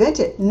really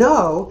reinvent it?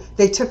 No,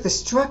 they took the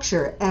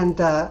structure and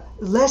the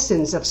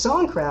lessons of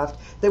Songcraft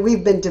that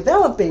we've been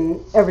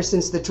developing ever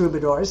since the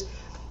Troubadours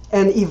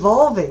and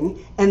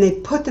evolving, and they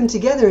put them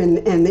together, and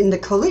in the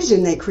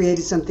collision they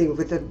created something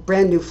with a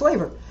brand new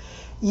flavor.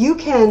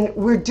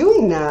 We're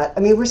doing that.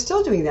 I mean, we're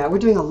still doing that. We're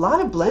doing a lot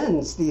of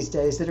blends these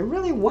days that are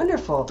really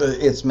wonderful.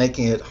 It's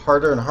making it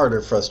harder and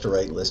harder for us to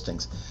write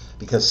listings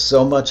because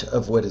so much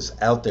of what is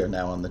out there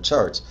now on the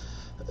charts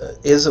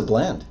is a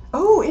blend.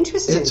 Oh,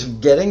 interesting. It's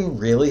getting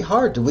really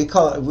hard. We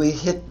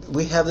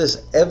have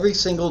this every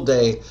single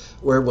day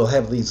where we'll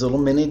have these little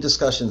mini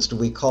discussions. Do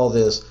we call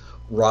this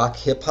rock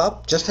hip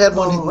hop? Just had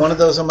one of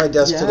those on my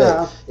desk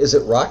today. Is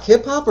it rock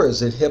hip hop or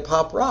is it hip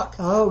hop rock?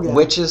 Oh, yeah.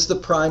 Which is the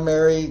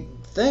primary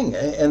thing?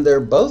 And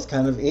they're both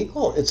kind of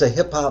equal. It's a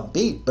hip hop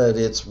beat, but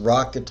it's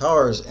rock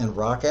guitars and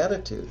rock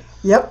attitude.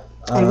 Yep.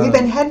 And we've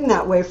been heading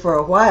that way for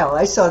a while.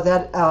 I saw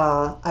that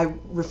I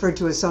referred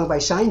to a song by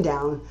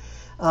Shinedown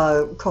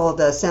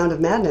called Sound of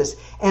Madness,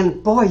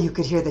 and boy, you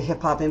could hear the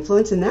hip hop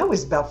influence, and that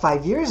was about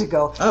 5 years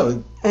ago.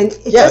 Oh, and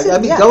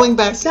going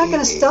back, it's not going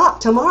to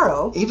stop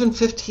tomorrow. Even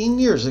 15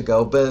 years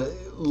ago, but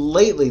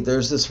lately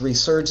there's this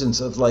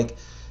resurgence of like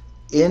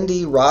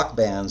indie rock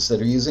bands that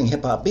are using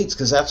hip hop beats,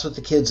 because that's what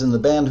the kids in the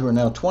band who are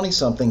now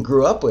 20-something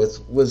grew up with,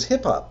 was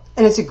hip hop.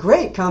 And it's a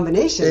great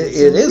combination. It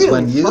is really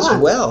when used fun.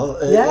 well.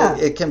 Yeah.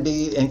 It can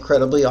be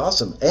incredibly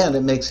awesome, and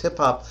it makes hip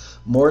hop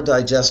more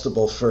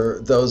digestible for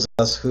those of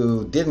us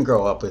who didn't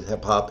grow up with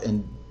hip hop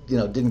and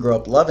didn't grow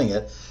up loving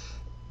it.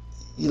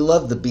 You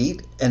love the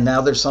beat, and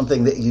now there's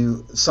something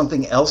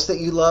else that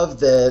you love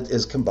that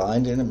is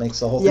combined, and it makes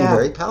the whole thing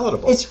very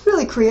palatable. It's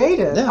really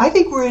creative. Yeah. I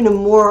think we're in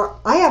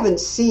I haven't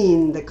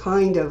seen the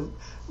kind of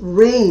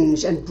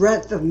range and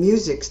breadth of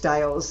music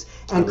styles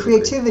and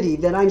creativity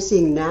that I'm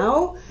seeing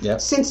now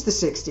since the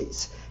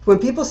 60s. When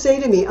people say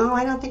to me, "Oh,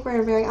 I think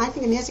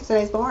the music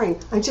today is boring,"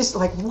 I'm just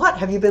like, "What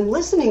have you been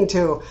listening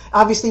to?"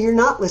 Obviously, you're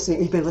not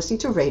listening. You've been listening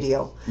to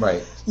radio.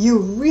 Right. You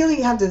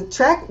really have to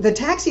track. The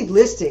Taxi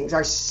listings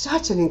are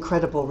such an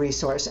incredible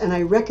resource, and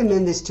I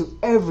recommend this to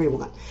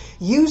everyone.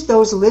 Use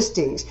those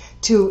listings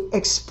to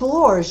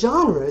explore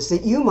genres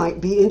that you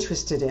might be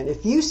interested in.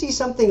 If you see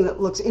something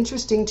that looks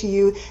interesting to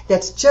you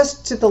that's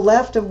just to the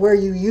left of where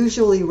you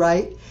usually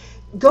write,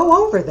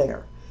 go over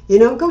there.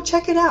 Go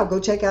check it out.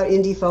 Go check out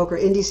indie folk or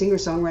indie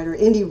singer-songwriter,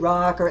 indie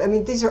rock,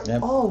 these are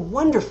all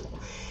wonderful.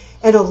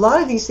 And a lot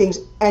of these things,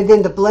 and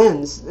then the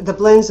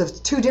blends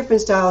of two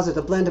different styles, or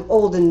the blend of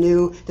old and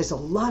new, there's a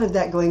lot of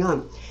that going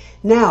on.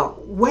 Now,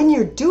 when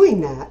you're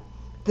doing that,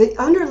 the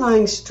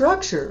underlying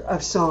structure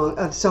of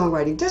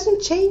songwriting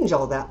doesn't change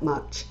all that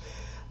much.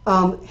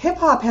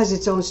 Hip-hop has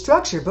its own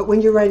structure, but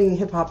when you're writing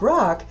hip-hop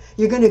rock,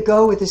 you're going to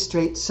go with a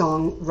straight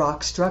song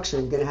rock structure.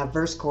 You're going to have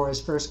verse,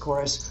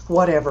 chorus,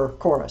 whatever,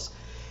 chorus.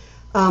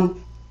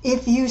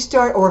 If you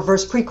start, or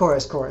verse,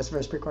 pre-chorus, chorus,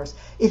 verse, pre-chorus.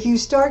 If you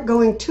start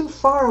going too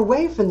far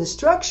away from the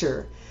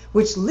structure,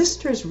 which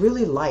listeners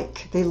really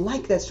like, they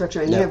like that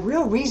structure, and they have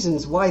real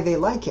reasons why they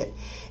like it.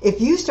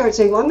 If you start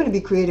saying, well, I'm going to be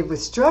creative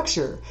with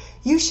structure,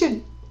 you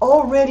should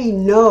already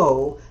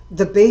know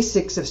the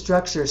basics of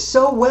structure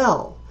so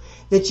well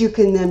that you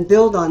can then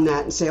build on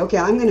that and say, okay,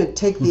 I'm going to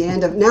take the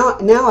end of, now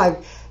I'm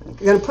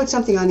going to put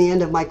something on the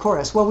end of my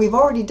chorus. Well, we've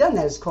already done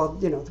that. It's called,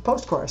 the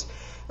post-chorus,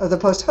 or the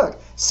post-hook.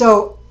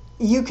 So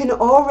you can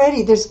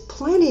already, there's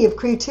plenty of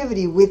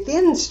creativity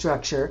within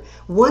structure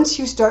once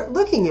you start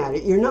looking at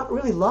it. You're not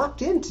really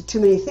locked into too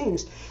many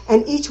things.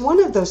 And each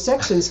one of those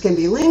sections can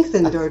be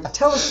lengthened or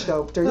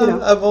telescoped or,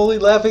 I'm only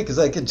laughing because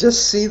I could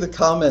just see the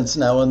comments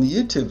now on the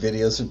YouTube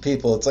videos of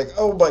people. It's like,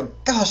 oh my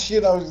gosh,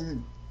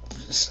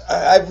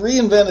 I've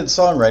reinvented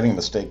songwriting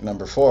mistake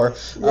number 4.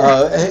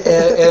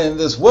 And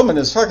this woman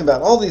is talking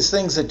about all these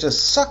things that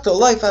just suck the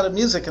life out of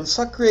music and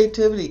suck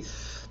creativity.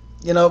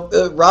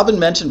 Robin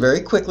mentioned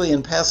very quickly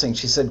in passing,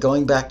 she said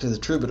going back to the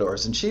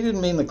Troubadours, and she didn't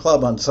mean the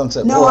club on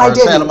Sunset Boulevard or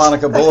Santa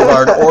Monica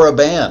Boulevard or a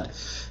band.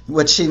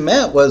 What she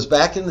meant was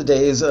back in the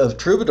days of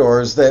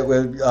troubadours that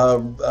would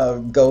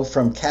go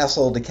from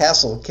castle to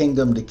castle,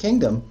 kingdom to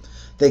kingdom,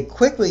 they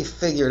quickly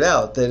figured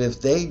out that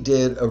if they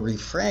did a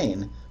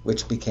refrain,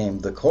 which became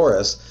the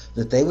chorus,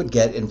 that they would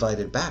get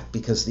invited back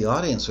because the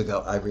audience would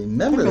go, I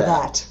remember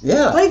that.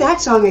 Yeah. Play that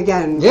song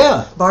again.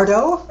 Yeah.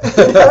 Bardo.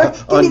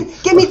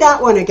 give me that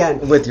one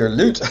again. With your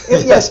lute.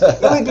 Yes.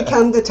 It would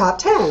become the top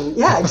 10.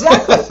 Yeah,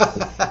 exactly.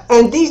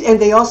 and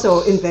they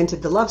also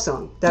invented the love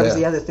song. That was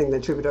the other thing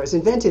that Troubadours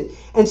invented.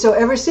 And so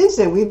ever since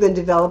then, we've been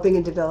developing,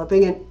 and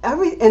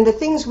the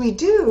things we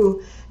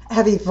do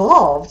have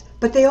evolved,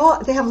 but they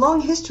have long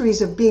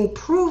histories of being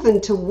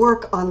proven to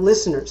work on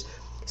listeners.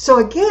 So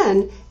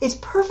again, it's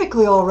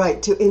perfectly all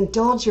right to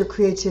indulge your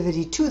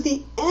creativity to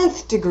the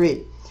nth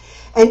degree.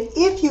 And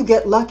if you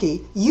get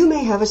lucky, you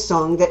may have a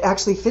song that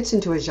actually fits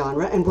into a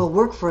genre and will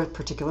work for a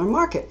particular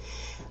market.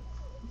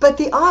 But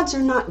the odds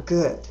are not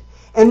good.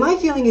 And my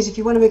feeling is if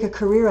you want to make a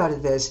career out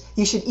of this,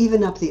 you should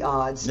even up the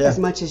odds as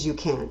much as you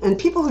can. And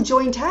people who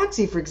join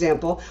Taxi, for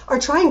example, are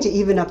trying to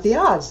even up the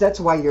odds. That's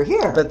why you're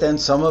here. But then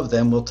some of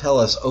them will tell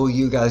us, oh,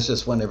 you guys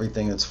just want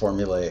everything that's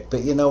formulaic.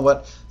 But you know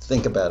what?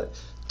 Think about it.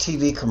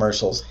 TV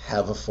commercials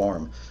have a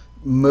form.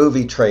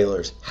 Movie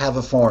trailers have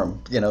a form.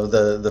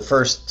 The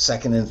first,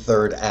 second, and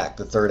third act.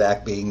 The third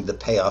act being the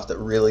payoff that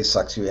really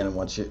sucks you in and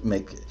wants you to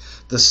make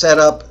the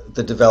setup,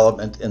 the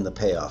development, and the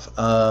payoff.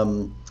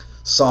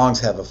 Songs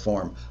have a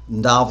form.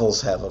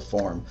 Novels have a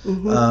form.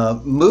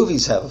 Mm-hmm.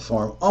 Movies have a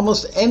form.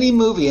 Almost any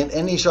movie in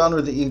any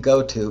genre that you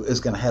go to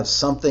is going to have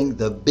something.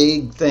 The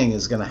big thing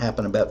is going to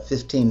happen about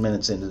 15in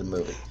minutes into the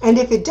movie. And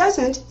if it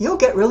doesn't, you'll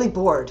get really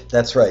bored.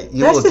 That's right.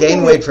 You will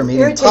gain weight from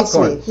eating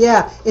popcorn. Me.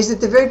 Yeah. Is it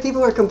the very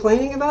people who are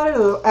complaining about it?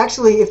 Or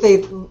actually, if they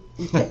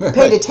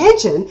paid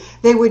attention,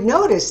 they would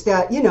notice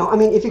that,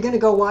 if you're going to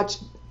go watch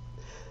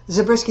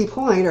Zabriskie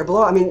Point or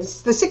Blow, the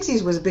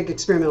 60s was a big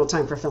experimental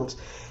time for films.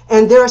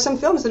 And there are some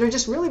films that are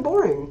just really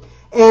boring.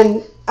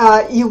 And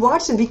you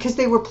watch them because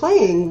they were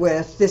playing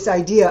with this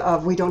idea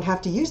of we don't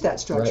have to use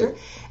that structure. Right.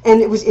 And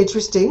it was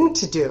interesting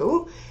to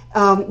do.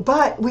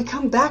 But we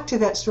come back to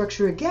that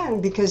structure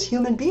again because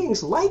human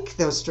beings like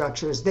those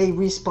structures. They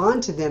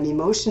respond to them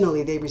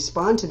emotionally. They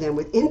respond to them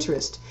with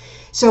interest.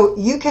 So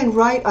you can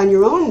write on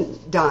your own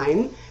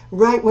dime,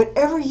 write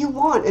whatever you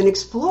want and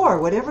explore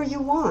whatever you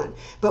want.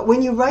 But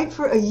when you write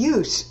for a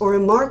use or a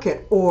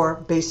market, or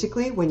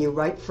basically when you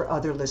write for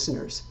other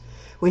listeners,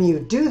 when you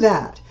do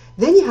that,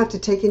 then you have to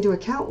take into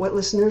account what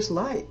listeners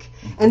like.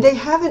 And they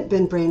haven't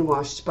been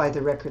brainwashed by the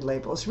record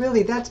labels.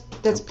 Really, that's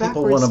backwards thinking.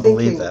 People want to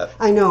believe that.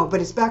 I know, but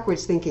it's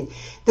backwards thinking.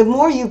 The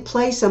more you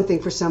play something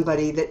for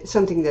somebody,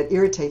 something that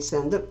irritates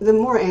them, the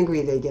more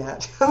angry they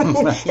get. I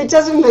mean, it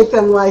doesn't make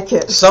them like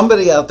it.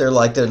 Somebody out there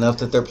liked it enough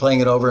that they're playing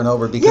it over and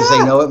over because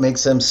they know it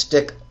makes them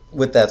stick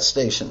with that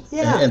station.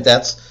 Yeah. And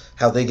that's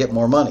how they get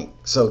more money.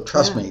 So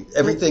trust me,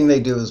 everything they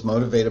do is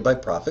motivated by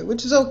profit,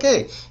 which is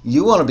okay.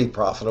 You want to be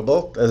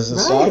profitable as a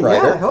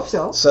songwriter. Yeah, I hope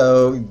so.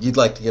 So you'd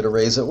like to get a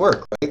raise at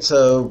work, right?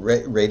 So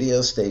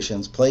radio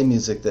stations play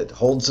music that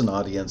holds an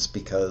audience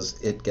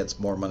because it gets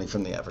more money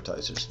from the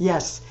advertisers.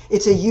 Yes,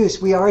 it's a use.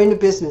 We are in a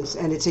business,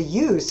 and it's a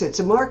use. It's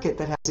a market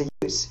that has a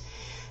use.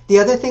 The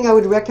other thing I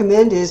would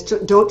recommend is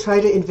don't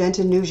try to invent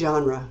a new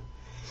genre.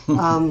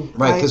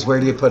 Right, because where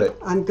do you put it?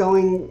 I'm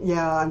going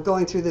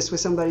through this with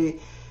somebody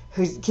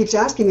who keeps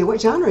asking me,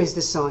 what genre is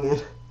this song in?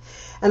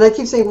 And I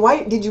keep saying,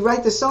 why did you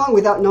write the song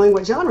without knowing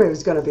what genre it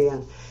was going to be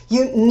in?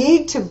 You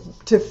need to,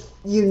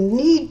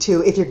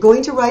 if you're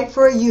going to write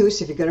for a use,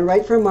 if you're going to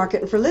write for a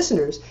market and for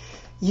listeners,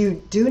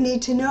 you do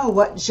need to know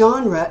what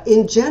genre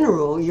in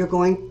general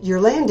you're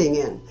landing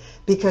in.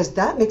 Because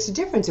that makes a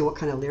difference in what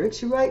kind of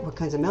lyrics you write, what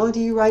kinds of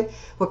melody you write,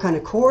 what kind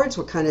of chords,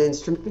 what kind of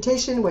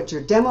instrumentation, what's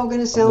your demo going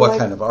to sound like. What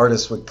kind of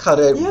artist would cut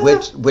it,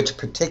 which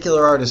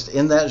particular artist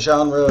in that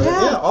genre, all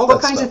that stuff.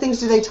 What kinds of things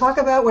do they talk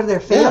about, what are their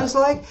fans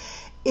like?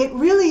 It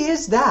really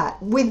is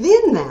that.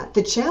 Within that,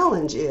 the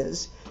challenge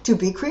is to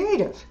be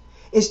creative,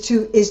 is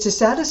to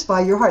satisfy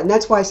your heart. And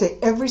that's why I say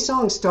every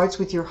song starts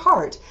with your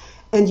heart,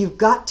 and you've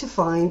got to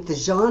find the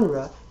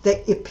genre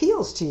that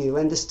appeals to you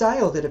and the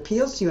style that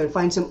appeals to you, and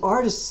find some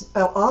artists,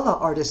 a la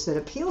artists that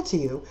appeal to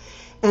you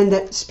and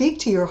that speak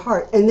to your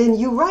heart, and then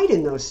you write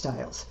in those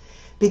styles,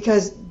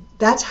 because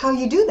that's how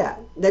you do that.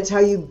 That's how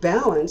you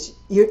balance.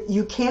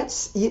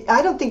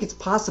 I don't think it's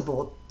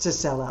possible to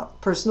sell out.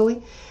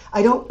 Personally,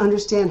 I don't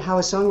understand how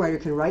a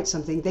songwriter can write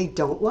something they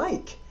don't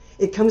like.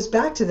 It comes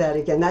back to that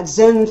again, that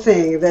Zen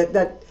thing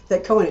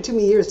that Cohen. It took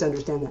me years to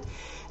understand that.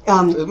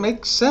 It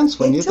makes sense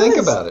when you think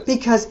about it.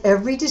 Because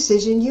every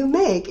decision you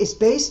make is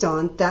based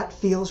on that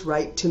feels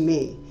right to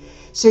me.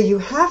 So you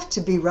have to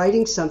be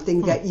writing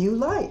something that you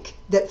like,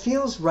 that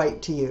feels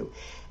right to you.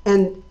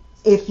 And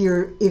if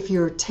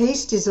your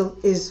taste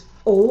is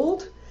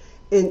old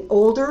and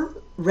older,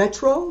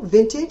 retro,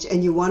 vintage,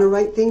 and you want to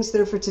write things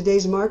that are for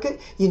today's market,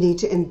 you need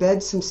to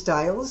embed some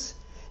styles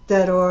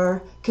that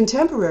are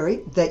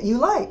contemporary that you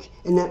like.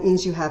 And that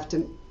means you have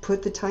to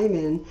put the time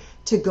in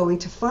to going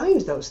to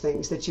find those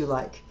things that you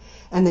like.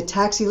 And the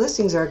Taxi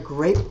listings are a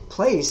great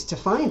place to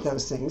find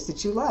those things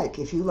that you like.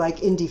 If you like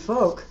indie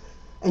folk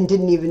and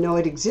didn't even know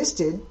it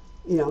existed,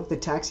 the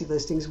Taxi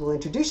listings will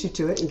introduce you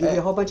to it and give you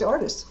a whole bunch of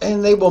artists.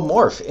 And they will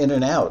morph in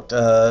and out.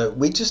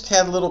 We just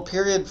had a little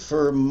period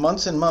for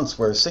months and months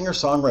where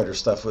singer-songwriter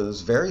stuff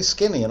was very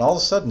skinny, and all of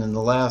a sudden in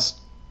the last,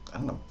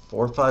 4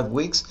 or 5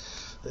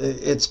 weeks,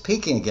 it's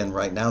peaking again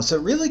right now. So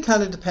it really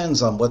kind of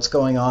depends on what's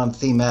going on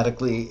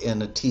thematically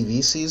in a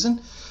TV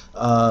season.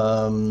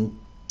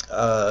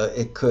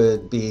 It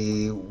could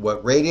be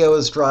what radio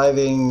is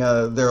driving.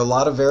 There are a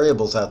lot of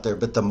variables out there,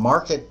 but the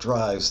market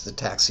drives the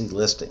Taxi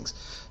listings.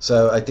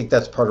 So I think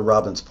that's part of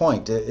Robin's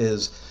point,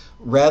 is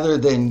rather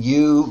than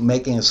you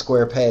making a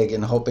square peg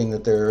and hoping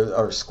that there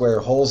are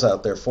square holes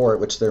out there for it,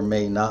 which there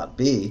may not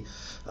be,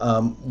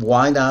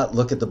 why not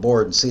look at the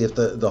board and see if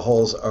the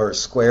holes are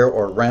square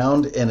or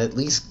round, and at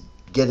least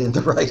get in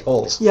the right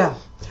holes. Yeah.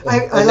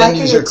 I then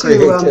use your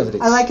creativity.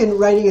 I like in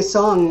writing a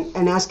song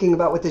and asking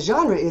about what the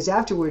genre is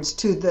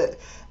afterwards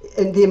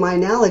my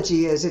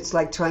analogy is it's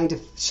like trying to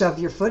shove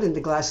your foot in the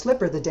glass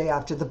slipper the day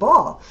after the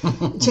ball.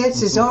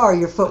 Chances are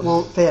your foot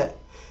won't fit.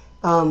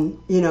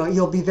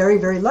 You'll be very,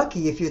 very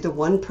lucky if you're the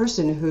one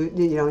person who,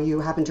 you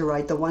happen to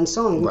write the one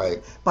song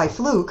by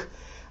fluke.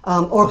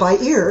 Or by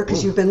ear,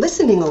 because you've been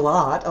listening a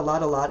lot,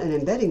 and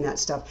embedding that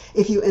stuff.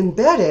 If you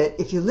embed it,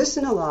 if you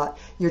listen a lot,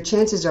 your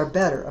chances are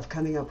better of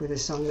coming up with a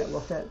song that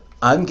will fit.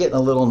 I'm getting a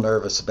little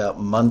nervous about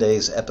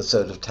Monday's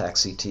episode of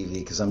Taxi TV,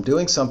 because I'm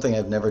doing something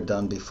I've never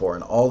done before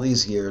in all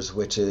these years,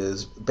 which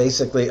is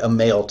basically a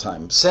mail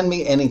time. Send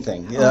me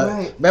anything.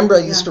 Right. Remember, I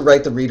used to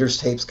write the Reader's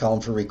Tapes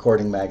column for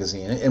Recording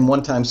Magazine, and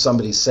one time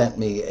somebody sent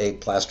me a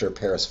plaster of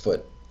Paris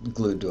foot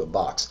glued to a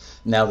box.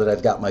 Now that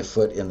I've got my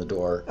foot in the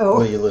door,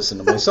 will you listen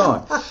to my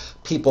song?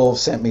 People have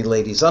sent me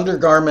ladies'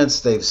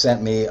 undergarments. They've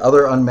sent me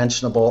other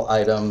unmentionable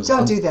items.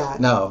 Don't do that.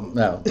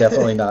 No,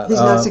 definitely not. He's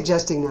not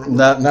suggesting that.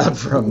 Not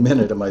for a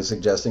minute am I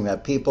suggesting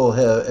that. People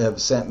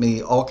have sent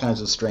me all kinds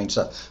of strange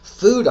stuff.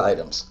 Food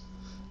items.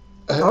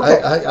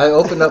 Okay. I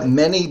opened up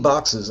many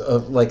boxes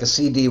of like a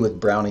CD with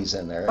brownies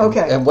in there.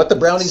 And what the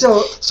brownies,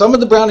 some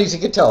of the brownies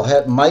you could tell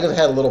might have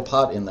had a little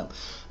pot in them.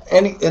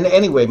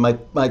 Anyway,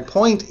 my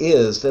point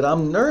is that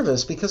I'm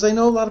nervous because I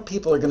know a lot of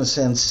people are going to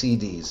send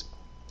CDs,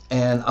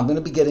 and I'm going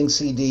to be getting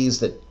CDs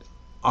that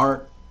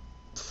aren't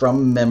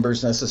from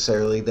members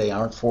necessarily. They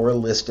aren't for a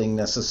listing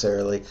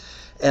necessarily,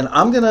 and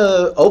I'm going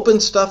to open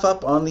stuff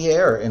up on the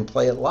air and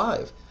play it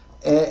live,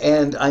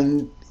 and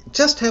I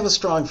just have a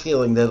strong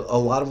feeling that a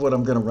lot of what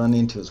I'm going to run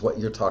into is what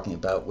you're talking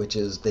about, which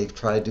is they've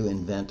tried to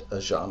invent a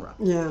genre.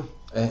 Yeah.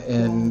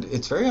 And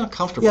it's very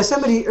uncomfortable. Yeah,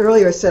 somebody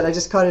earlier said, I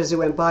just caught it as it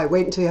went by,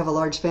 wait until you have a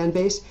large fan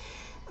base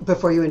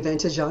before you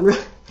invent a genre.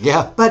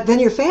 Yeah. But then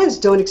your fans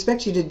don't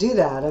expect you to do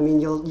that. I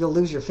mean, you'll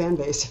lose your fan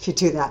base if you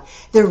do that.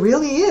 There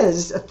really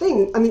is a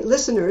thing. I mean,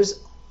 listeners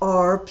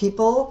are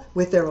people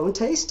with their own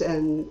taste,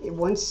 and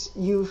once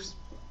you've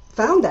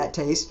found that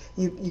taste,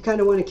 you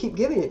kind of want to keep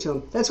giving it to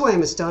them. That's why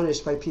I'm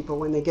astonished by people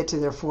when they get to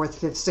their 4th,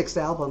 5th, 6th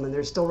album and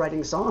they're still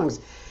writing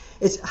songs.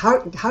 It's how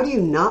do you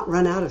not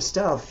run out of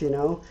stuff,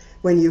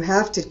 when you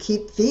have to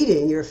keep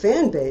feeding your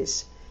fan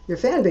base? Your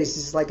fan base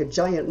is like a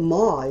giant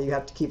maw you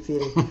have to keep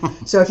feeding.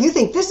 So if you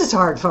think this is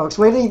hard, folks,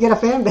 wait till you get a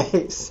fan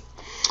base.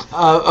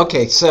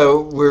 Okay,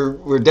 so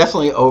we're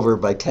definitely over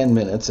by 10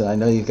 minutes, and I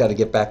know you've got to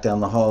get back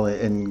down the hall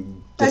and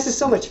this is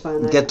so much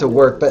fun. Get to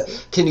work,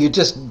 but can you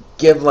just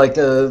give like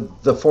the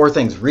 4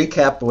 things?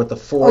 Recap what the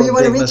 4. Oh, you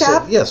want a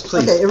recap? Yes,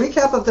 please. Okay, a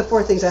recap of the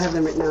 4 things. I have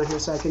them written down here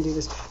so I can do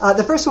this.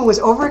 The first one was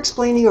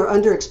over-explaining or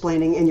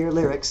under-explaining in your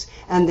lyrics,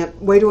 and the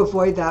way to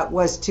avoid that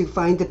was to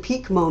find the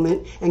peak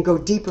moment and go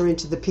deeper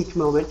into the peak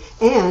moment,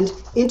 and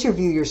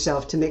interview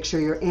yourself to make sure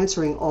you're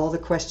answering all the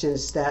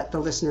questions that the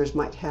listeners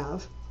might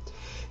have.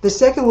 The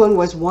second one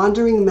was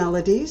wandering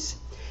melodies.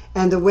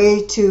 And the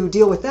way to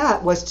deal with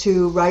that was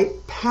to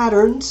write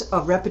patterns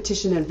of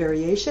repetition and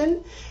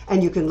variation.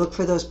 And you can look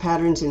for those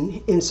patterns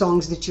in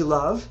songs that you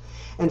love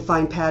and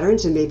find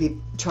patterns and maybe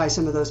try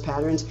some of those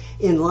patterns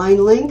in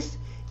line length,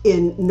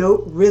 in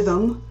note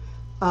rhythm,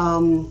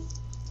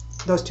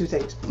 those 2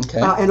 things.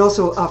 Okay. And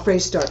also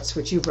phrase starts,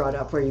 which you brought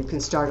up, where you can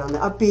start on the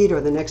upbeat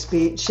or the next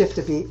beat, shift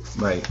a beat.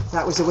 Right.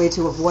 That was a way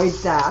to avoid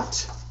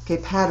that. Okay,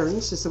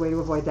 patterns is the way to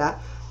avoid that.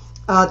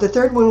 The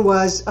third one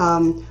was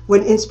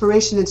when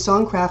inspiration and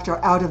songcraft are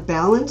out of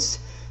balance.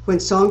 When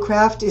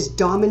songcraft is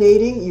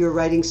dominating, you're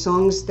writing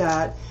songs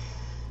that,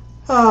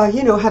 have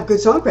good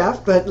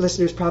songcraft, but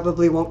listeners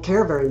probably won't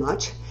care very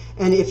much.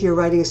 And if you're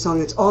writing a song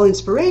that's all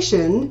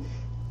inspiration,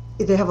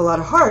 they have a lot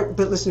of heart,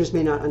 but listeners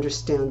may not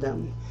understand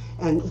them.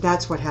 And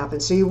that's what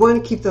happens. So you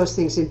want to keep those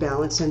things in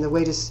balance, and the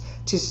way to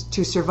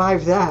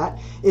survive that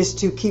is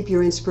to keep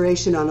your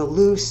inspiration on a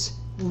loose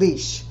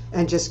leash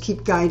and just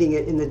keep guiding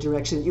it in the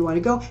direction that you want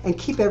to go, and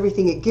keep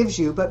everything it gives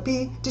you, but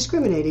be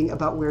discriminating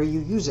about where you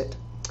use it.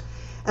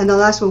 And the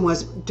last one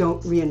was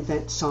don't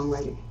reinvent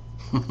songwriting.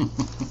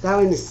 That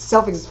one is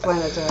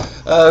self-explanatory.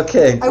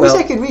 Okay. I wish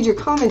I could read your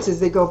comments as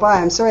they go by.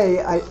 I'm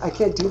sorry, I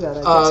can't do that.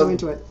 I get so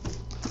into it.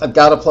 I've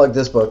got to plug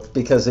this book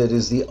because it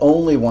is the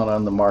only one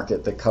on the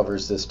market that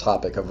covers this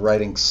topic of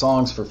writing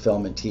songs for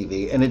film and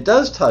TV. And it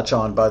does touch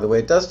on, by the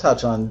way,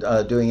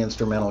 doing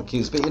instrumental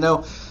cues. But,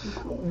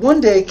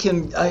 one day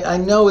I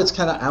know it's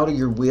kind of out of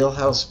your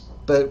wheelhouse,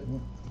 but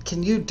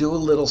can you do a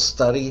little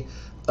study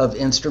of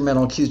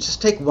instrumental cues?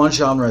 Just take one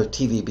genre of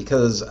TV,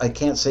 because I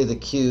can't say the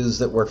cues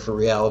that work for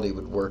reality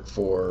would work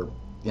for,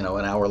 an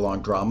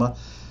hour-long drama.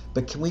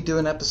 But can we do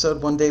an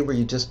episode one day where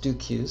you just do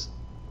cues?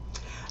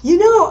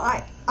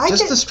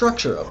 The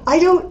structure of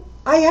them.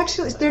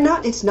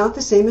 It's not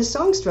the same as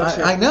song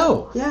structure. I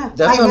know. Yeah.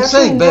 That's what I'm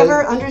saying.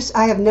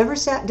 I have never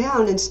sat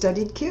down and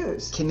studied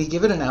cues. Can you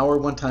give it an hour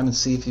one time and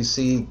see if you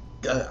see...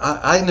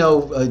 I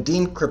know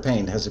Dean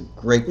Krippain has a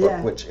great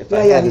book, which if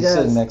I had it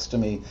sitting next to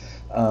me...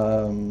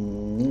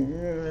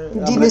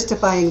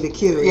 Demystifying the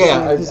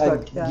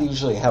cues. I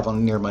usually have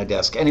one near my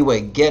desk.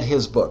 Anyway, get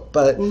his book.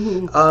 But...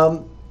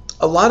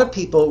 a lot of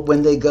people,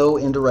 when they go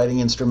into writing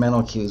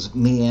instrumental cues,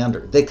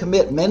 meander. They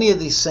commit many of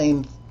these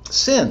same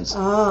sins,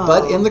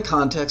 but in the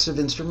context of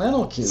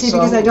instrumental cues. See,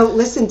 because I don't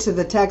listen to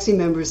the Taxi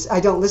members, I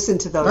don't listen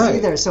to those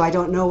either, so I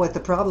don't know what the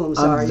problems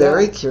are. I'm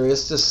very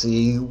curious to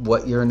see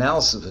what your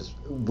analysis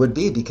would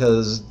be,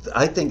 because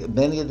I think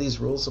many of these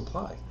rules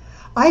apply.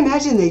 I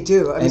imagine they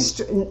do. I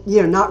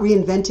mean, not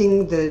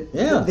reinventing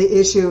the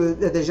issue,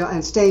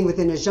 and staying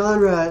within a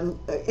genre,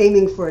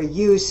 aiming for a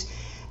use.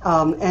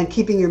 And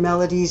keeping your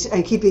melodies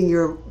and keeping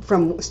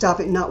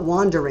not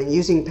wandering,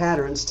 using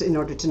patterns in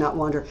order to not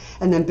wander,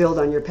 and then build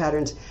on your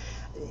patterns.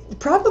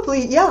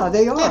 Probably, they are.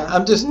 Yeah,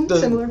 I'm just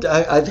similar.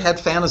 I've had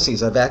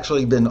fantasies. I've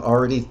actually been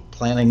already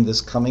planning this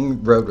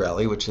coming road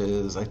rally, which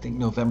is I think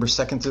November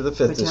 2nd through the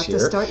 5th this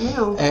year. But you have to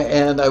start now.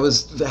 And I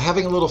was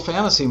having a little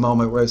fantasy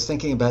moment where I was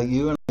thinking about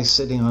you and I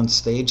sitting on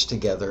stage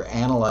together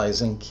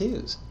analyzing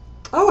cues.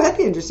 Oh, that'd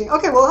be interesting.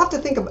 Okay, well, I'll have to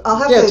think of. I'll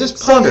have to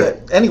just ponder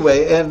it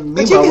anyway. And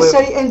but you can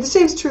study, and the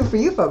same is true for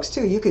you folks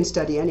too. You can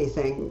study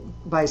anything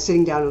by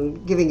sitting down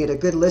and giving it a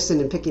good listen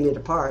and picking it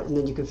apart, and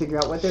then you can figure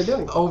out what they're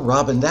doing. Oh,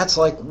 Robin, that's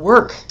like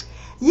work.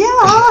 Yeah,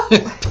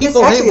 it's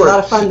actually a lot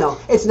of fun though.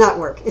 It's not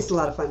work. It's a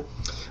lot of fun.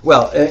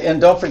 Well,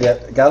 and don't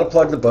forget, got to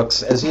plug the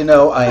books. As you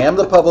know, I am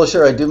the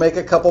publisher. I do make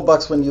a couple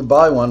bucks when you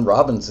buy one.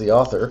 Robin's the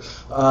author.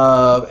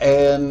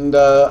 And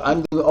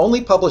I'm the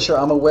only publisher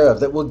I'm aware of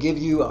that will give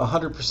you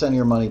 100% of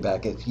your money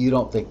back if you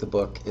don't think the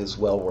book is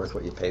well worth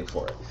what you paid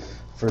for it.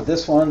 For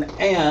this one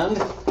and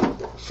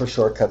for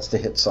Shortcuts to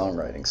Hit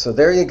Songwriting. So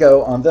there you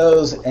go on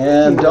those.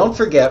 And don't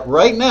forget,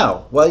 right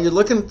now, while you're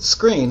looking at the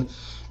screen,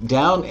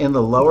 down in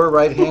the lower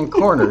right-hand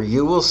corner,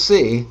 you will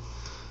see...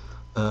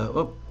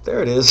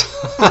 there it is.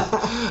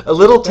 A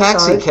little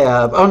taxi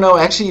cab. Oh, no,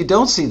 actually, you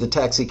don't see the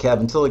taxi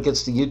cab until it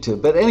gets to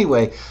YouTube. But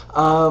anyway,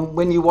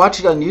 when you watch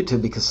it on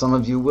YouTube, because some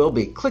of you will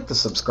be, click the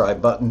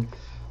subscribe button,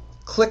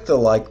 click the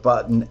like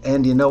button,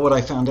 and you know what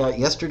I found out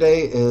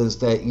yesterday is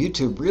that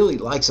YouTube really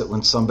likes it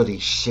when somebody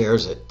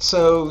shares it.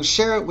 So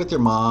share it with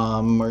your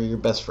mom or your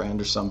best friend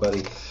or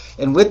somebody.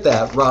 And with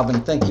that,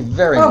 Robin, thank you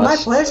very much. Oh, my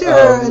pleasure.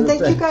 And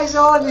thank you guys,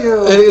 all of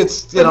you.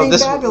 It's, you know,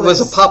 this fabulous.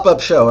 was a pop-up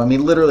show. I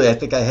mean, literally, I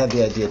think I had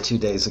the idea 2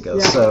 days ago.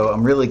 Yeah. So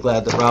I'm really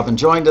glad that Robin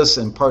joined us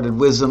and imparted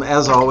wisdom,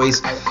 as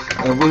always.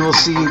 And we will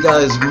see you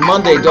guys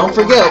Monday. Don't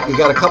forget, you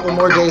got a couple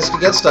more days to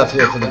get stuff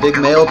here for the big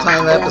mail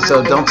time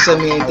episode. Don't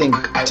send me anything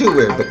too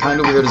weird, but kind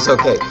of weird is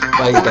okay.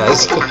 Bye, you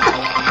guys.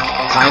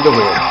 Kind of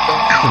weird.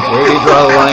 Where do you draw the line?